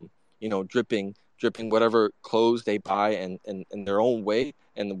dripping whatever clothes they buy and in their own way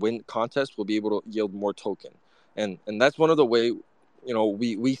and the win contest will be able to yield more token, and that's one of the way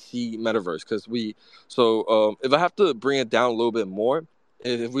we see metaverse. Because if I have to bring it down a little bit more,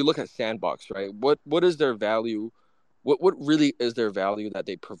 if we look at Sandbox, right, what is their value, what really is their value that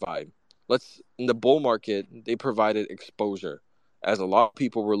they provide? Let's In the bull market, they provided exposure, as a lot of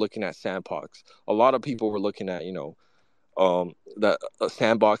people were looking at Sandbox. A lot of people were looking at that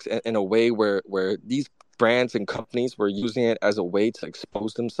Sandbox in a way where these brands and companies were using it as a way to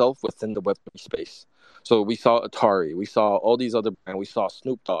expose themselves within the Web3 space. So we saw Atari, we saw all these other brands, we saw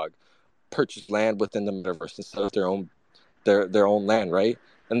Snoop Dogg purchase land within the metaverse instead of their own land, right?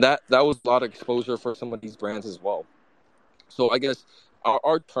 And that was a lot of exposure for some of these brands as well. So I guess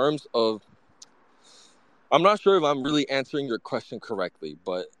our terms of, I'm not sure if I'm really answering your question correctly,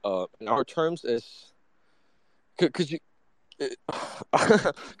 but in our terms is, could you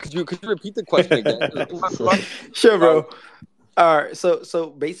could you repeat the question again? 'Cause I'm not Sure, about bro. So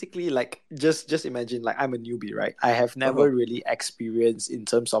basically, like, just imagine, like, I'm a newbie, right? I have uh-huh. never really experienced in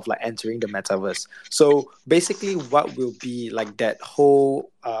terms of like entering the metaverse. So basically, what will be like that whole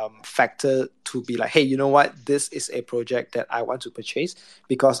factor to be like, hey, you know what, this is a project that I want to purchase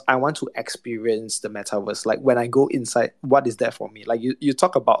because I want to experience the metaverse. Like when I go inside, what is that for me? Like you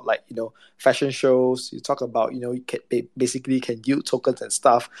talk about like, fashion shows, you talk about, you can basically can yield tokens and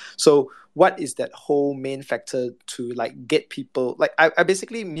stuff. So what is that whole main factor to like get people, like I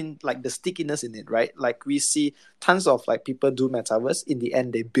basically mean like the stickiness in it, right? Like we see tons of like people do metaverse, in the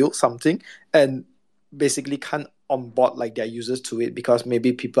end they build something and basically can't onboard like their users to it because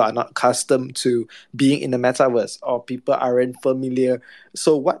maybe people are not accustomed to being in the metaverse or people aren't familiar.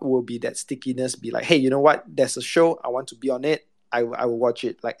 So what will be that stickiness be like, hey, you know what, there's a show, I want to be on it, I will watch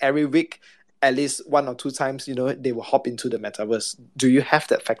it like every week, at least one or two times, they will hop into the metaverse. Do you have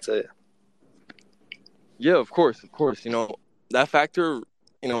that factor? Yeah, of course, of course. That factor.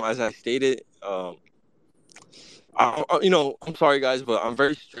 As I stated, I'm sorry, guys, but I'm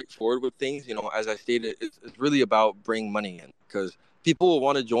very straightforward with things. As I stated, it's really about bringing money in, because people will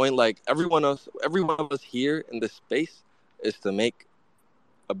want to join. Like every one of us here in this space is to make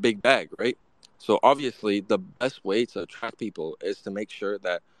a big bag, right? So obviously, the best way to attract people is to make sure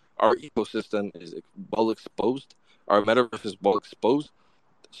that our ecosystem is well exposed, our metaverse is well exposed,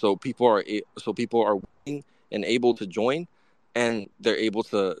 so people are willing and able to join, and they're able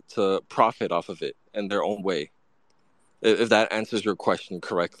to profit off of it in their own way. If that answers your question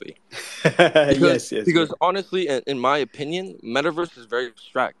correctly. because Yes, because bro. honestly, in my opinion, metaverse is very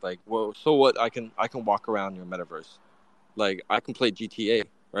abstract. Like, well, so what? I can walk around your metaverse. Like, I can play GTA,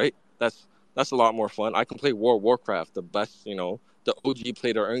 right? That's a lot more fun. I can play World of Warcraft, the best, the OG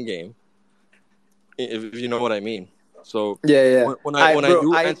play to earn game, if you know what I mean. So Yeah. I when I bro,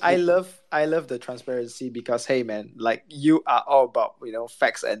 do I enter, love the transparency because hey man, like you are all about,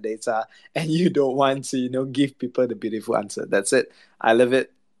 facts and data, and you don't want to, give people the beautiful answer. That's it. I love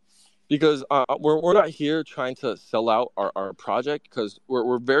it. because we're not here trying to sell out our project, because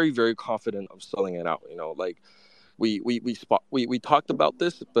we're very, very confident of selling it out. Like, we talked about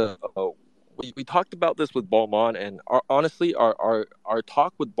this, but we talked about this with Balmain, and honestly, our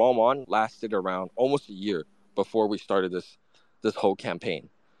talk with Balmain lasted around almost a year before we started this whole campaign,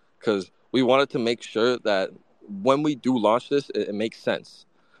 because we wanted to make sure that when we do launch this, it makes sense,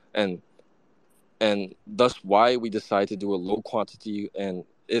 and thus why we decided to do a low quantity. And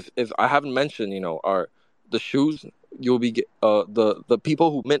if I haven't mentioned, our the shoes, you'll be the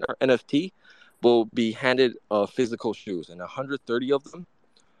people who mint our NFT will be handed physical shoes, and 130 of them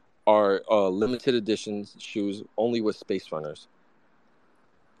are limited editions shoes only with Space Runners.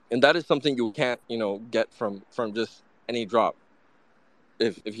 And that is something you can't, get from just any drop,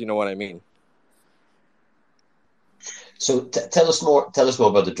 if you know what I mean. So tell us more. Tell us more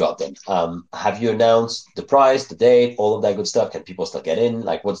about the drop then. Have you announced the price, the date, all of that good stuff? Can people still get in?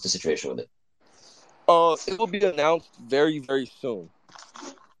 Like, what's the situation with it? It will be announced very, very soon.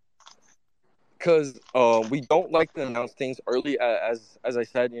 Because we don't like to announce things early. As I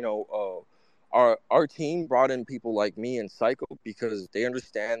said, our team brought in people like me and Psycho because they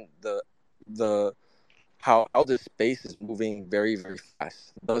understand the how this space is moving very, very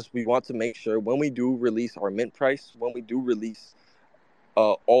fast. Thus, we want to make sure when we do release our mint price, when we do release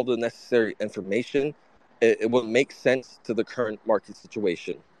all the necessary information, it will make sense to the current market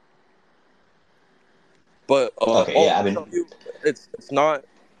situation. But Okay, yeah, I I'll mean, tell you, it's not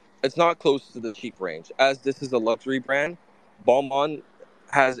close to the cheap range. As this is a luxury brand, Balmain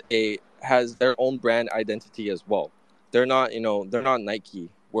has their own brand identity as well. They're not Nike.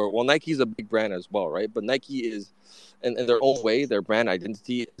 Well, Nike's a big brand as well, right? But Nike is, in their own way, their brand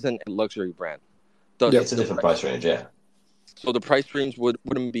identity isn't a luxury brand. Thus, Yep. it's a different price range, yeah. so the price range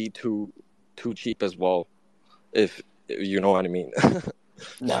wouldn't be too cheap as well, if you know what I mean.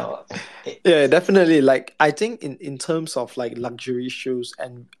 No, Yeah, definitely. Like, I think in terms of like luxury shoes,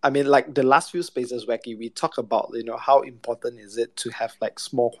 and I mean, like the last few spaces, Wacky, we talk about, how important is it to have like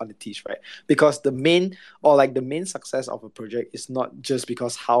small quantities, right? Because the main success of a project is not just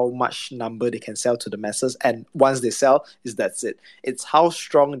because how much number they can sell to the masses, and once they sell, that's it. It's how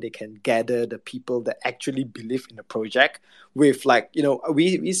strong they can gather the people that actually believe in the project. With like,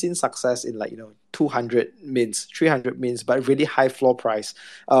 we've seen success in like, 200 mints, 300 mints, but really high floor price.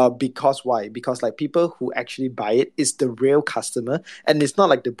 Because why? Because like people who actually buy it is the real customer, and it's not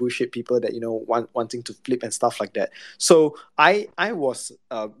like the bullshit people that wanting to flip and stuff like that. So I was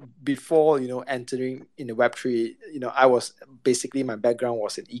before entering in the Web3. I was basically, my background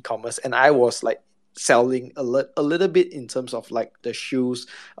was in e-commerce, and I was like selling a little bit in terms of like the shoes.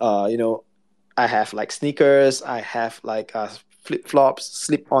 I have like sneakers, I have like flip flops,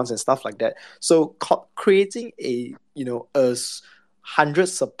 slip ons, and stuff like that. So creating a 100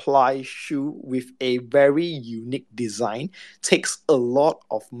 supply shoe with a very unique design takes a lot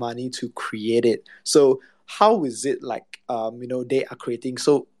of money to create it. So how is it like they are creating?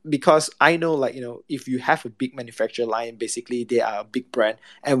 So because I know, like, if you have a big manufacturer line, basically they are a big brand,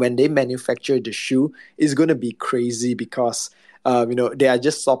 and when they manufacture the shoe, it's going to be crazy because they are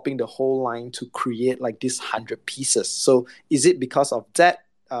just swapping the whole line to create like these 100 pieces. So is it because of that?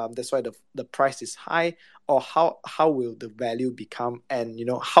 That's why the price is high, or how will the value become? And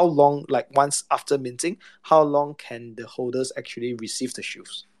how long, like once after minting, how long can the holders actually receive the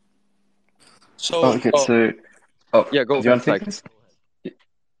shoes? So, Okay, so yeah, go do you want ahead, to take Psycho. this?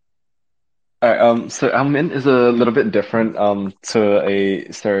 All right, so our mint is a little bit different to a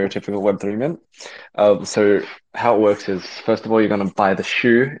stereotypical Web3 mint. So how it works is, first of all, you're going to buy the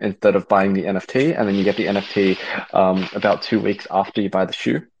shoe instead of buying the NFT, and then you get the NFT about 2 weeks after you buy the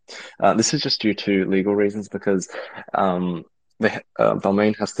shoe. This is just due to legal reasons because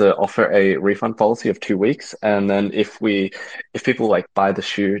Balmain has to offer a refund policy of 2 weeks, and then if people like buy the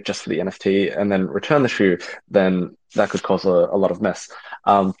shoe just for the NFT and then return the shoe, then that could cause a lot of mess.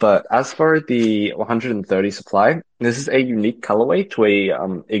 But as for the 130 supply, this is a unique colorway to a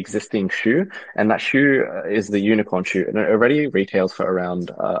existing shoe, and that shoe is the unicorn shoe, and it already retails for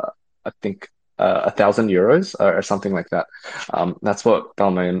around I think 1,000 euros or something like that. That's what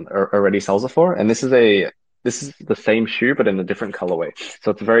Balmain already sells it for, and this is the same shoe but in a different colorway.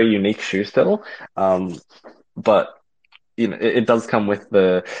 So it's a very unique shoe still, but it does come with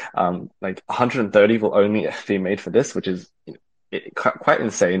the like 130 will only be made for this, which is quite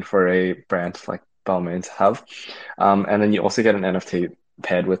insane for a brand like Balmain to have. And then you also get an NFT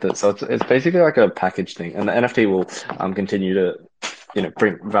paired with it, so it's basically like a package thing, and the NFT will continue to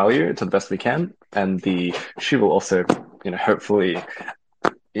bring value to the best we can, and the shoe will also hopefully,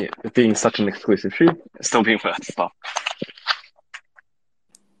 being such an exclusive shoe, still being worth stuff.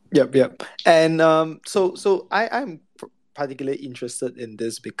 Yep. And so I'm particularly interested in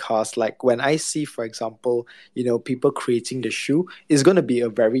this because, like, when I see, for example, people creating the shoe, is going to be a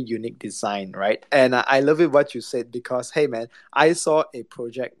very unique design, right? And I love it what you said, because hey man, I saw a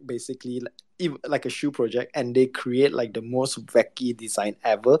project basically, like a shoe project, and they create like the most wacky design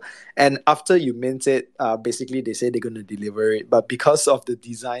ever. And after you mint it, basically they say they're gonna deliver it, but because of the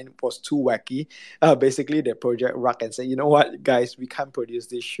design was too wacky, basically the project rock and say, you know what, guys, we can't produce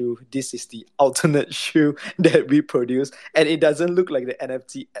this shoe. This is the alternate shoe that we produce, and it doesn't look like the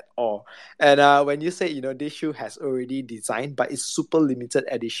NFT at all. And when you say, this shoe has already designed, but it's super limited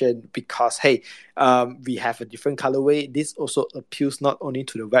edition because, hey, we have a different colorway. This also appeals not only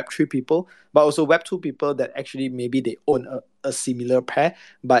to the Web3 people, but also Web2 people that actually maybe they own a similar pair,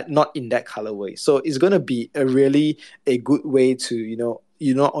 but not in that colorway. So it's going to be a good way to,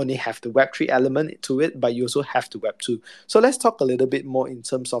 you not only have the Web3 element to it, but you also have the Web2. So let's talk a little bit more in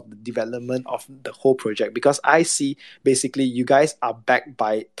terms of the development of the whole project, because I see basically you guys are backed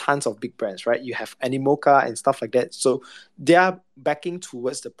by tons of big brands, right? You have Animoca and stuff like that. So they are backing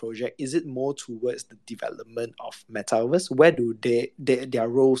towards the project. Is it more towards the development of Metaverse? Where do their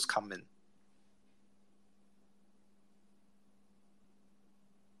roles come in?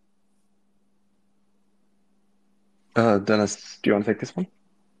 Dennis, do you want to take this one?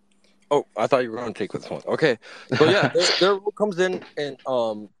 Oh, I thought you were going to take this one. Okay, so yeah, their role comes in,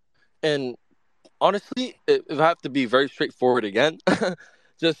 and honestly, if I have to be very straightforward again,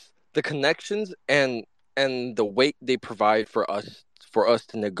 just the connections and the weight they provide for us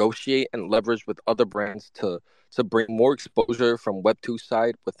to negotiate and leverage with other brands to bring more exposure from Web2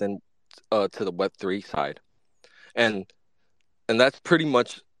 side within to the Web3 side, and that's pretty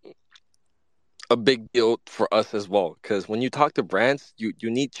much a big deal for us as well, because when you talk to brands, you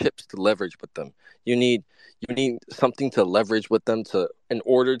need chips to leverage with them. You need something to leverage with them in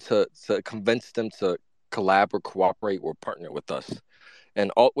order to convince them to collab or cooperate or partner with us.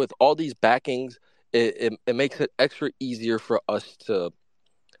 And with all these backings, it makes it extra easier for us to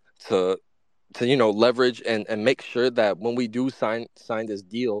leverage and make sure that when we do sign this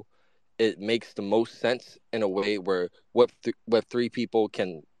deal, it makes the most sense in a way where Web3 people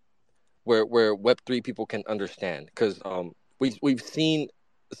can where Web3 people can understand, because we've seen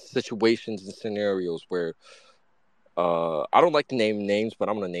situations and scenarios where I don't like to name names, but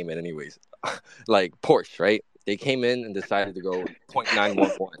I'm gonna name it anyways. Like Porsche, right? They came in and decided to go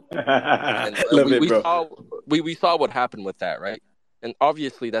 0.911, and Love we, it, we bro. saw we saw what happened with that, right? And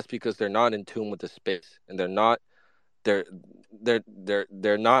obviously that's because they're not in tune with the space, and they're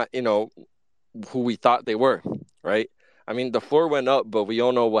they're not who we thought they were, right? I mean, the floor went up, but we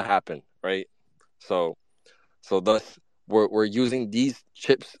all know what happened, right? So thus we're using these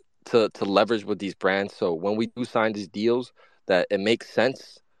chips to leverage with these brands. So when we do sign these deals, that it makes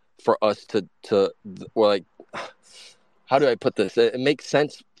sense for us to or like, how do I put this? It makes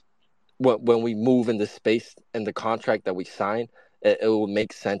sense when we move in the space and the contract that we sign. It will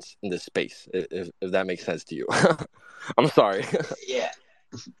make sense in the space, if that makes sense to you. I'm sorry. Yeah.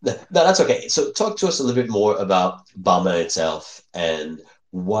 No, that's okay. So talk to us a little bit more about Balmain itself and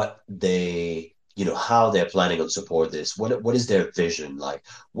what they, how they're planning on support this. What is their vision like?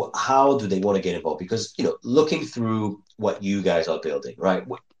 How do they want to get involved? Because, looking through what you guys are building, right?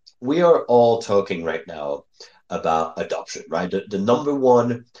 We are all talking right now about adoption, right? I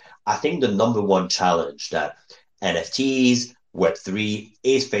think the number one challenge that NFTs, Web3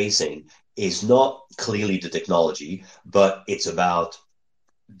 is facing is not clearly the technology, but it's about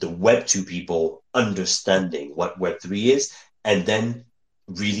the Web2 people understanding what Web3 is and then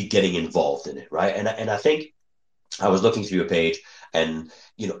really getting involved in it, right? And I think I was looking through your page, and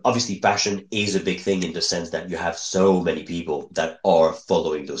obviously fashion is a big thing in the sense that you have so many people that are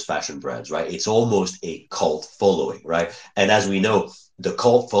following those fashion brands, right? It's almost a cult following, right? And as we know, the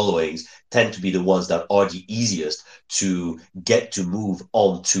cult followings tend to be the ones that are the easiest to get to move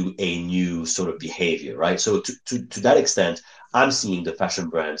on to a new sort of behavior, right? So to that extent, I'm seeing the fashion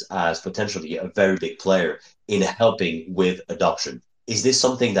brands as potentially a very big player in helping with adoption. Is this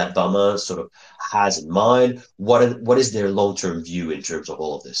something that Balmain sort of has in mind? What is their long-term view in terms of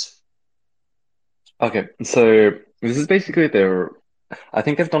all of this? Okay, so this is basically I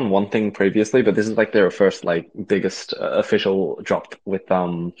think they've done one thing previously, but this is like their first like biggest official drop with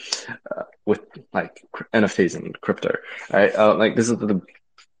like NFTs and crypto, right? Like this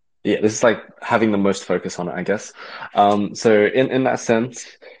is like having the most focus on it, I guess. So in that sense,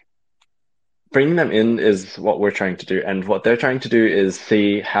 bringing them in is what we're trying to do, and what they're trying to do is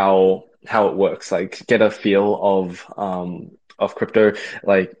see how it works, like get a feel of crypto,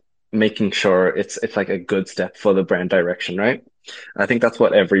 like making sure it's like a good step for the brand direction, right? I think that's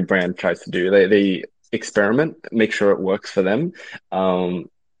what every brand tries to do. They experiment, make sure it works for them,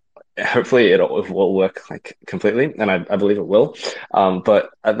 hopefully it will work like completely, and I believe it will. But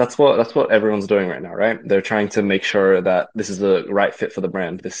that's what everyone's doing right now, right? They're trying to make sure that this is the right fit for the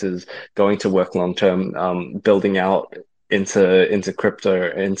brand. This is going to work long term, building out into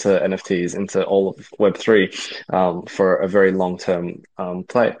crypto, into NFTs, into all of Web3, for a very long term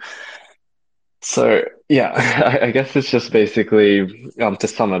play. So yeah, I guess it's just basically, to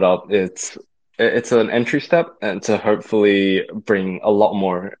sum it up, it's an entry step and to hopefully bring a lot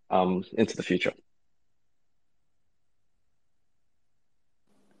more into the future.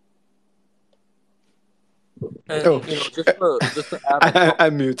 And Oh, just to add on top.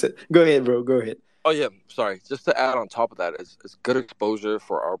 I'm muted. Go ahead, bro. Go ahead. Oh yeah, sorry. Just to add on top of that, it's good exposure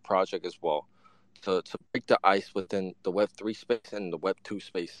for our project as well, to break the ice within the Web3 space and the Web2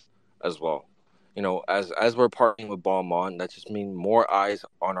 space as well. As we're partnering with Balmain, that just means more eyes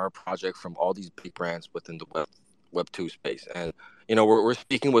on our project from all these big brands within the Web2 space. And we're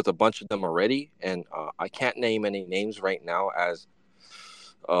speaking with a bunch of them already, and I can't name any names right now as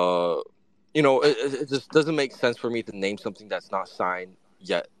uh it just doesn't make sense for me to name something that's not signed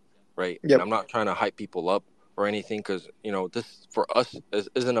yet, right? And I'm Yep. not trying to hype people up or anything, because this for us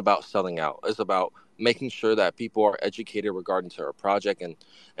isn't about selling out. It's about making sure that people are educated regarding to our project,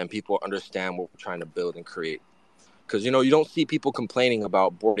 and people understand what we're trying to build and create. Because you don't see people complaining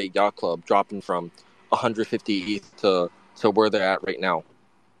about Bored Ape Yacht Club dropping from 150 ETH to where they're at right now,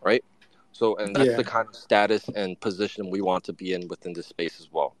 right? So, and that's Yeah. the kind of status and position we want to be in within this space as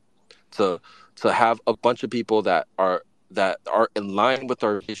well, to have a bunch of people that are in line with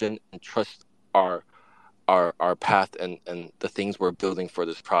our vision and trust our our path, and the things we're building for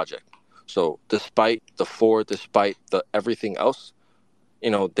this project. So despite the everything else,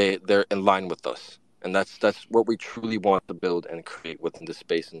 they're in line with us, and that's what we truly want to build and create within this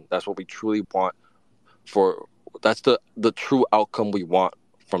space, and that's what we truly want for. That's the true outcome we want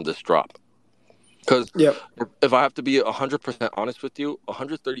from this drop. Because Yep. if I have to be 100% honest with you,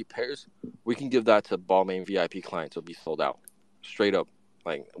 130 pairs, we can give that to Balmain VIP clients. It'll be sold out, straight up.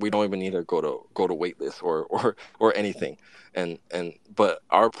 Like, we don't even need to go to waitlist or anything. But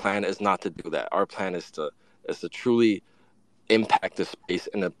our plan is not to do that. Our plan is to truly impact the space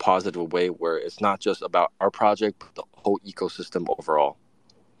in a positive way, where it's not just about our project, but the whole ecosystem overall.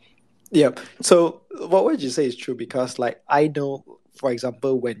 Yep. So what you say is true, because like I know, for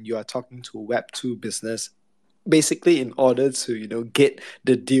example, when you are talking to a Web2 business, basically in order to get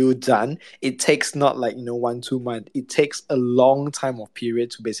the deal done, it takes not like 1 2 months. It takes a long time of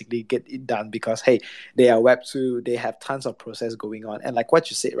period to basically get it done, because hey, they are Web2, they have tons of process going on. And like what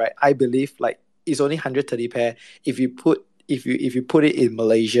you said, right, I believe like it's only 130 pair. If you put it in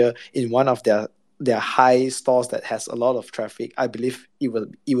Malaysia in one of their high stores that has a lot of traffic, I believe it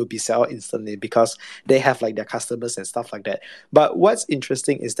will be sold instantly, because they have like their customers and stuff like that. But what's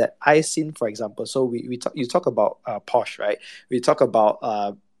interesting is that I seen, for example, so you talk about Porsche, right? We talk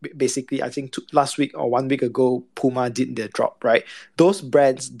about basically, I think last week or 1 week ago, Puma did their drop, right? Those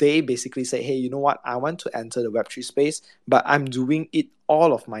brands, they basically say, hey, you know what? I want to enter the Web3 space, but I'm doing it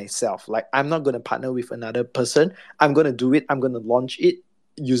all of myself. Like, I'm not going to partner with another person. I'm going to do it. I'm going to launch it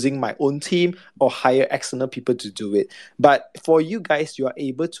using my own team or hire external people to do it. But for you guys, you are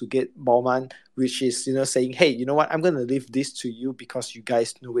able to get Balmain, which is saying, hey, you know what, I'm going to leave this to you because you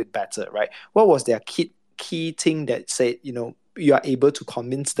guys know it better, right? What was their key thing that said you are able to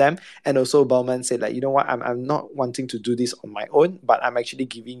convince them? And also Balmain said, like, you know what, I'm not wanting to do this on my own, but I'm actually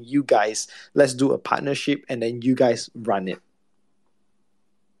giving you guys, let's do a partnership, and then you guys run it.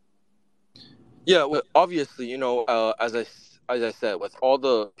 Yeah, well, obviously, as I said, with all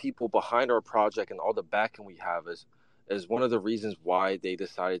the people behind our project and all the backing we have, is one of the reasons why they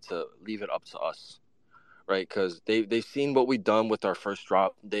decided to leave it up to us, right? Because they've seen what we've done with our first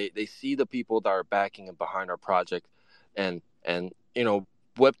drop. They see the people that are backing and behind our project, and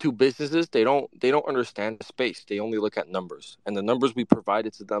Web2 businesses, they don't understand the space. They only look at numbers, and the numbers we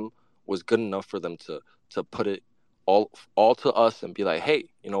provided to them was good enough for them to put it all to us and be like, hey,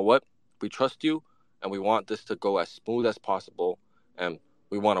 you know what? We trust you, and we want this to go as smooth as possible, and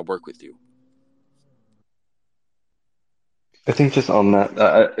we want to work with you. I think just on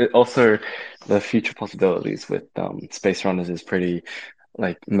that, also the future possibilities with Space Runners is pretty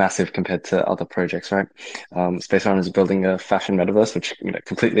like massive compared to other projects, right? Space Runners is building a fashion metaverse, which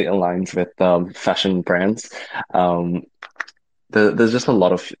completely aligns with fashion brands. Um, there's just a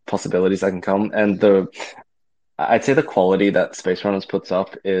lot of possibilities that can come, and I'd say the quality that Space Runners puts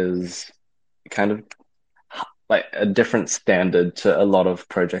up is kind of like a different standard to a lot of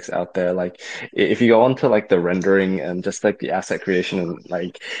projects out there. Like, if you go on to like the rendering and just like the asset creation and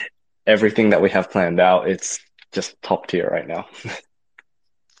like everything that we have planned out, it's just top tier right now.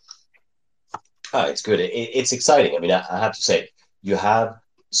 It's good. It's exciting. I mean, I have to say, you have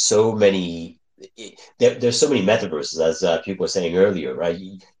so many. There's so many metaverses, as people were saying earlier, right?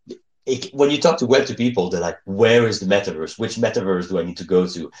 When you talk to Web2 people, they're like, "Where is the metaverse? Which metaverse do I need to go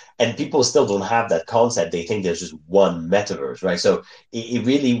to?" And people still don't have that concept. They think there's just one metaverse, right? So it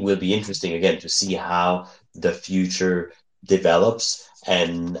really will be interesting again to see how the future develops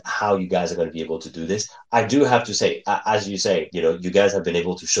and how you guys are going to be able to do this. I do have to say, as you say, you guys have been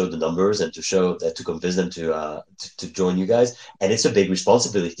able to show the numbers and to show that to convince them to join you guys, and it's a big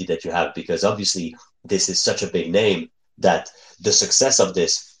responsibility that you have because obviously this is such a big name that the success of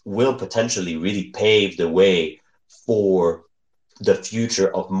this will potentially really pave the way for the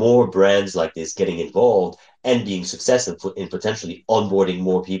future of more brands like this getting involved and being successful in potentially onboarding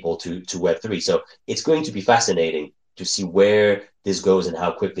more people to Web3. So it's going to be fascinating to see where this goes and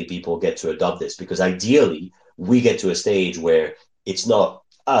how quickly people get to adopt this. Because ideally, we get to a stage where it's not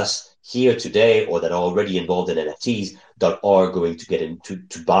us here today or that are already involved in NFTs that are going to get into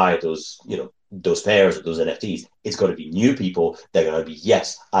to buy those pairs or those NFTs. It's going to be new people that are going to be,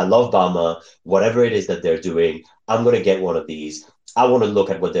 yes, I love Balmain, whatever it is that they're doing, I'm going to get one of these. I want to look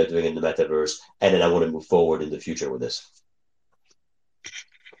at what they're doing in the metaverse, and then I want to move forward in the future with this.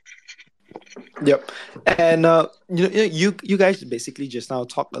 Yep. And you guys basically just now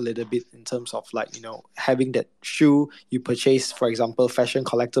talked a little bit in terms of like, having that shoe you purchase, for example, fashion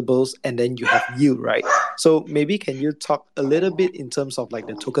collectibles, and then you have yield, right? So maybe can you talk a little bit in terms of like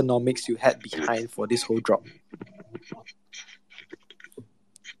the tokenomics you had behind for this whole drop?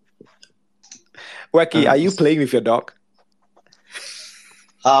 Wacky, are you playing with your dog?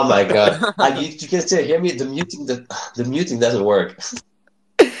 Oh my god! You can still hear me. The muting doesn't work.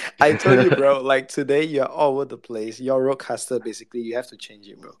 I told you, bro. Like today, you're all over the place. Your roadcaster, basically, you have to change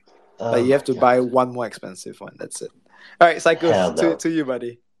it, bro. Like you have to buy one more expensive one. That's it. All right, Psycho, Hell no. to you,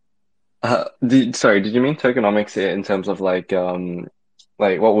 buddy. Sorry, did you mean tokenomics in terms of like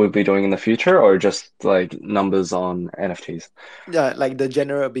what we'll be doing in the future, or just like numbers on NFTs? Yeah, like the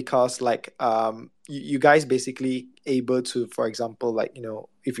general, because like you guys basically able to, for example, like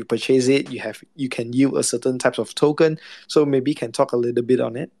if you purchase it, you can yield a certain types of token. So maybe you can talk a little bit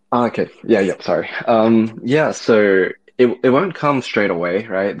on it. Okay. Yeah, sorry. Yeah, so it won't come straight away,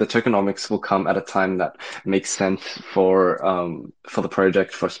 right? The tokenomics will come at a time that makes sense for the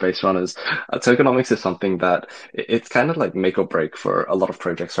project, for space runners. Tokenomics is something that it's kind of like make or break for a lot of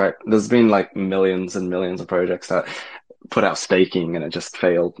projects, right? There's been like millions and millions of projects that put out staking and it just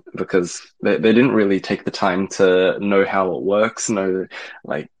failed because they didn't really take the time to know how it works, know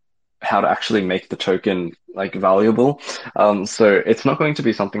like how to actually make the token like valuable. So it's not going to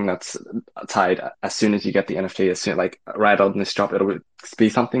be something that's tied as soon as you get the NFT, as soon like right on this drop. It'll be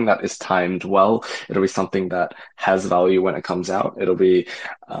something that is timed well. It'll be something that has value when it comes out. It'll be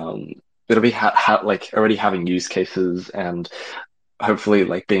like already having use cases and hopefully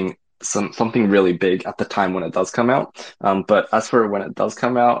like being something really big at the time when it does come out. But as for when it does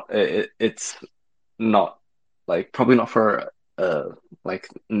come out, it's not like probably not for like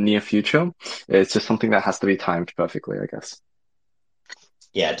near future. It's just something that has to be timed perfectly, I guess.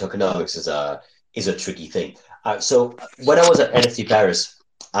 Yeah, tokenomics is a tricky thing. So when I was at NFT Paris,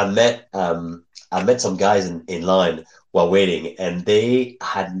 I met some guys in line while waiting, and they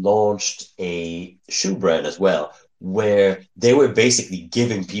had launched a shoe brand as well, where they were basically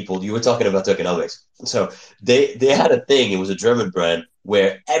giving people. You were talking about tokenomics, so they had a thing. It was a German brand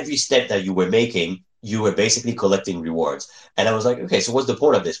where every step that you were making, you were basically collecting rewards. And I was like, okay, so what's the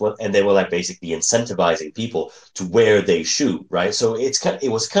point of this? Well, and they were like basically incentivizing people to wear their shoe, right? So it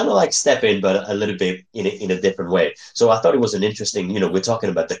was kind of like Step In, but a little bit in a different way. So I thought it was an interesting, we're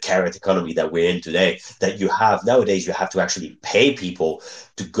talking about the carrot economy that we're in today, that you have nowadays, you have to actually pay people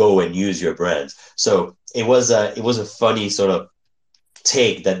to go and use your brands. So it was a funny sort of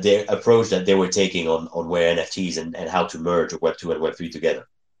take that their approach that they were taking on where NFTs and how to merge Web2 and Web3 together.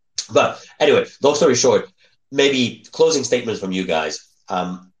 But anyway, long story short, maybe closing statements from you guys.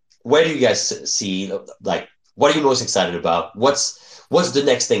 Where do you guys see, like, what are you most excited about? What's the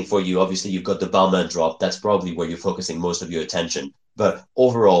next thing for you? Obviously, you've got the Balmain drop. That's probably where you're focusing most of your attention. But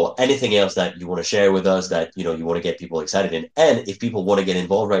overall, anything else that you want to share with us that you want to get people excited in? And if people want to get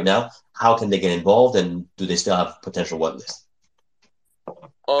involved right now, how can they get involved? And do they still have potential whitelist?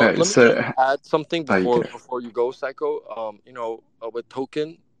 Let me so just add something you before you go, Psycho. With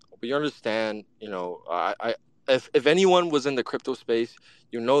token, we understand. If anyone was in the crypto space,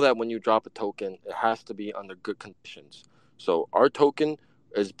 you know that when you drop a token, it has to be under good conditions. So our token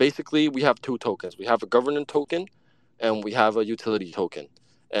is basically, we have two tokens. We have a governance token, and we have a utility token.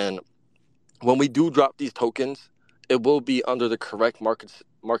 And when we do drop these tokens, it will be under the correct market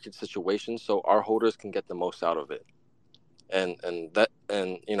market situation so our holders can get the most out of it. And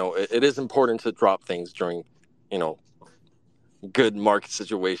it is important to drop things during, good market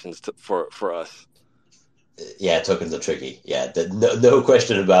situations for us. Yeah, tokens are tricky. Yeah, no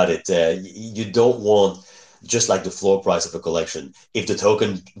question about it. You don't want, just like the floor price of a collection, if the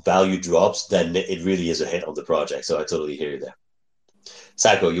token value drops, then it really is a hit on the project. So I totally hear you there.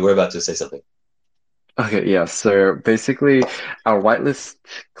 Psycho, you were about to say something. Okay, yeah. So basically, our whitelist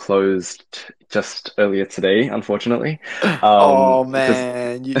closed just earlier today, unfortunately. Oh Because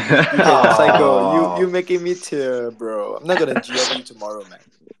man, you can Psycho, you making me tear, bro. I'm not gonna GM you tomorrow, man.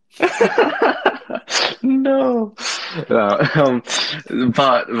 no.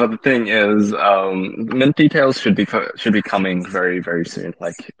 But the thing is, mint details should be coming very very soon.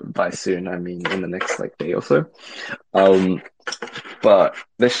 Like by soon, I mean in the next like day or so. Um, but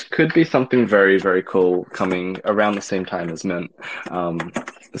this could be something very very cool coming around the same time as mint.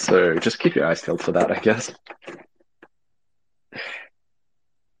 So just keep your eyes peeled for that, I guess.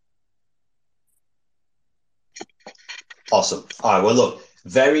 Awesome. All right. Well, look,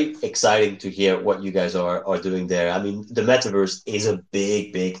 very exciting to hear what you guys are doing there. I mean, the metaverse is a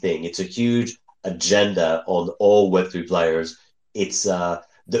big, big thing. It's a huge agenda on all Web3 players. It's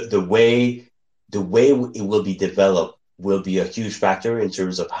the way it will be developed will be a huge factor in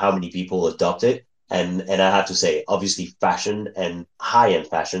terms of how many people adopt it. And I have to say, obviously, fashion and high end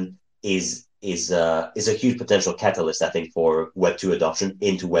fashion is a huge potential catalyst, I think, for Web2 adoption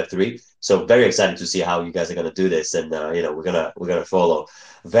into Web3. So very excited to see how you guys are going to do this, and we're gonna follow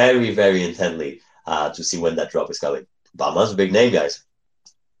very very intently to see when that drop is coming. Balmain's a big name, guys.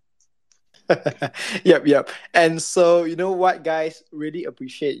 Yep. And so, you know what, guys? Really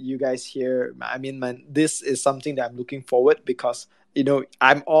appreciate you guys here. I mean, man, this is something that I'm looking forward because,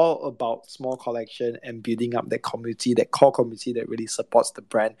 I'm all about small collection and building up that community, that core community that really supports the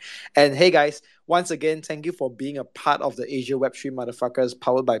brand. And hey, guys, once again, thank you for being a part of the Asia Web3 Motherfuckers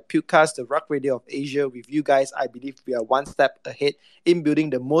powered by Pewcast, the rock radio of Asia. With you guys, I believe we are one step ahead in building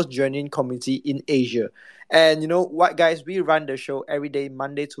the most genuine community in Asia. And you know what, guys? We run the show every day,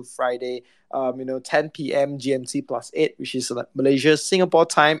 Monday to Friday, 10 p.m. GMT +8, which is Malaysia, Singapore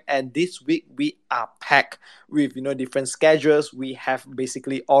time. And this week we are packed with, different schedules. We have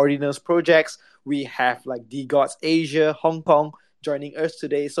basically Ordinals projects. We have like D-Gods Asia, Hong Kong joining us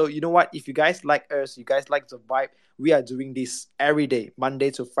today. So you know what? If you guys like us, you guys like the vibe, we are doing this every day,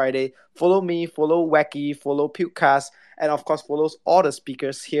 Monday to Friday. Follow me, follow Wacky, follow Pewcast, and of course follows all the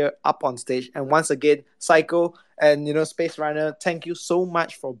speakers here up on stage. And once again, Psycho and Space Runner, thank you so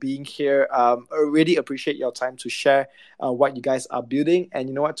much for being here. I really appreciate your time to share what you guys are building. And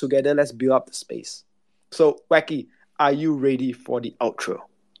you know what? Together, let's build up the space. So, Wacky, are you ready for the outro?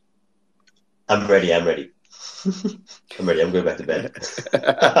 I'm ready. I'm ready. I'm ready. I'm going back to bed.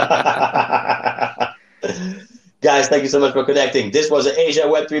 Guys, thank you so much for connecting. This was Asia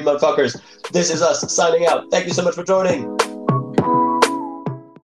Web3 Motherfuckers. This is us signing out. Thank you so much for joining.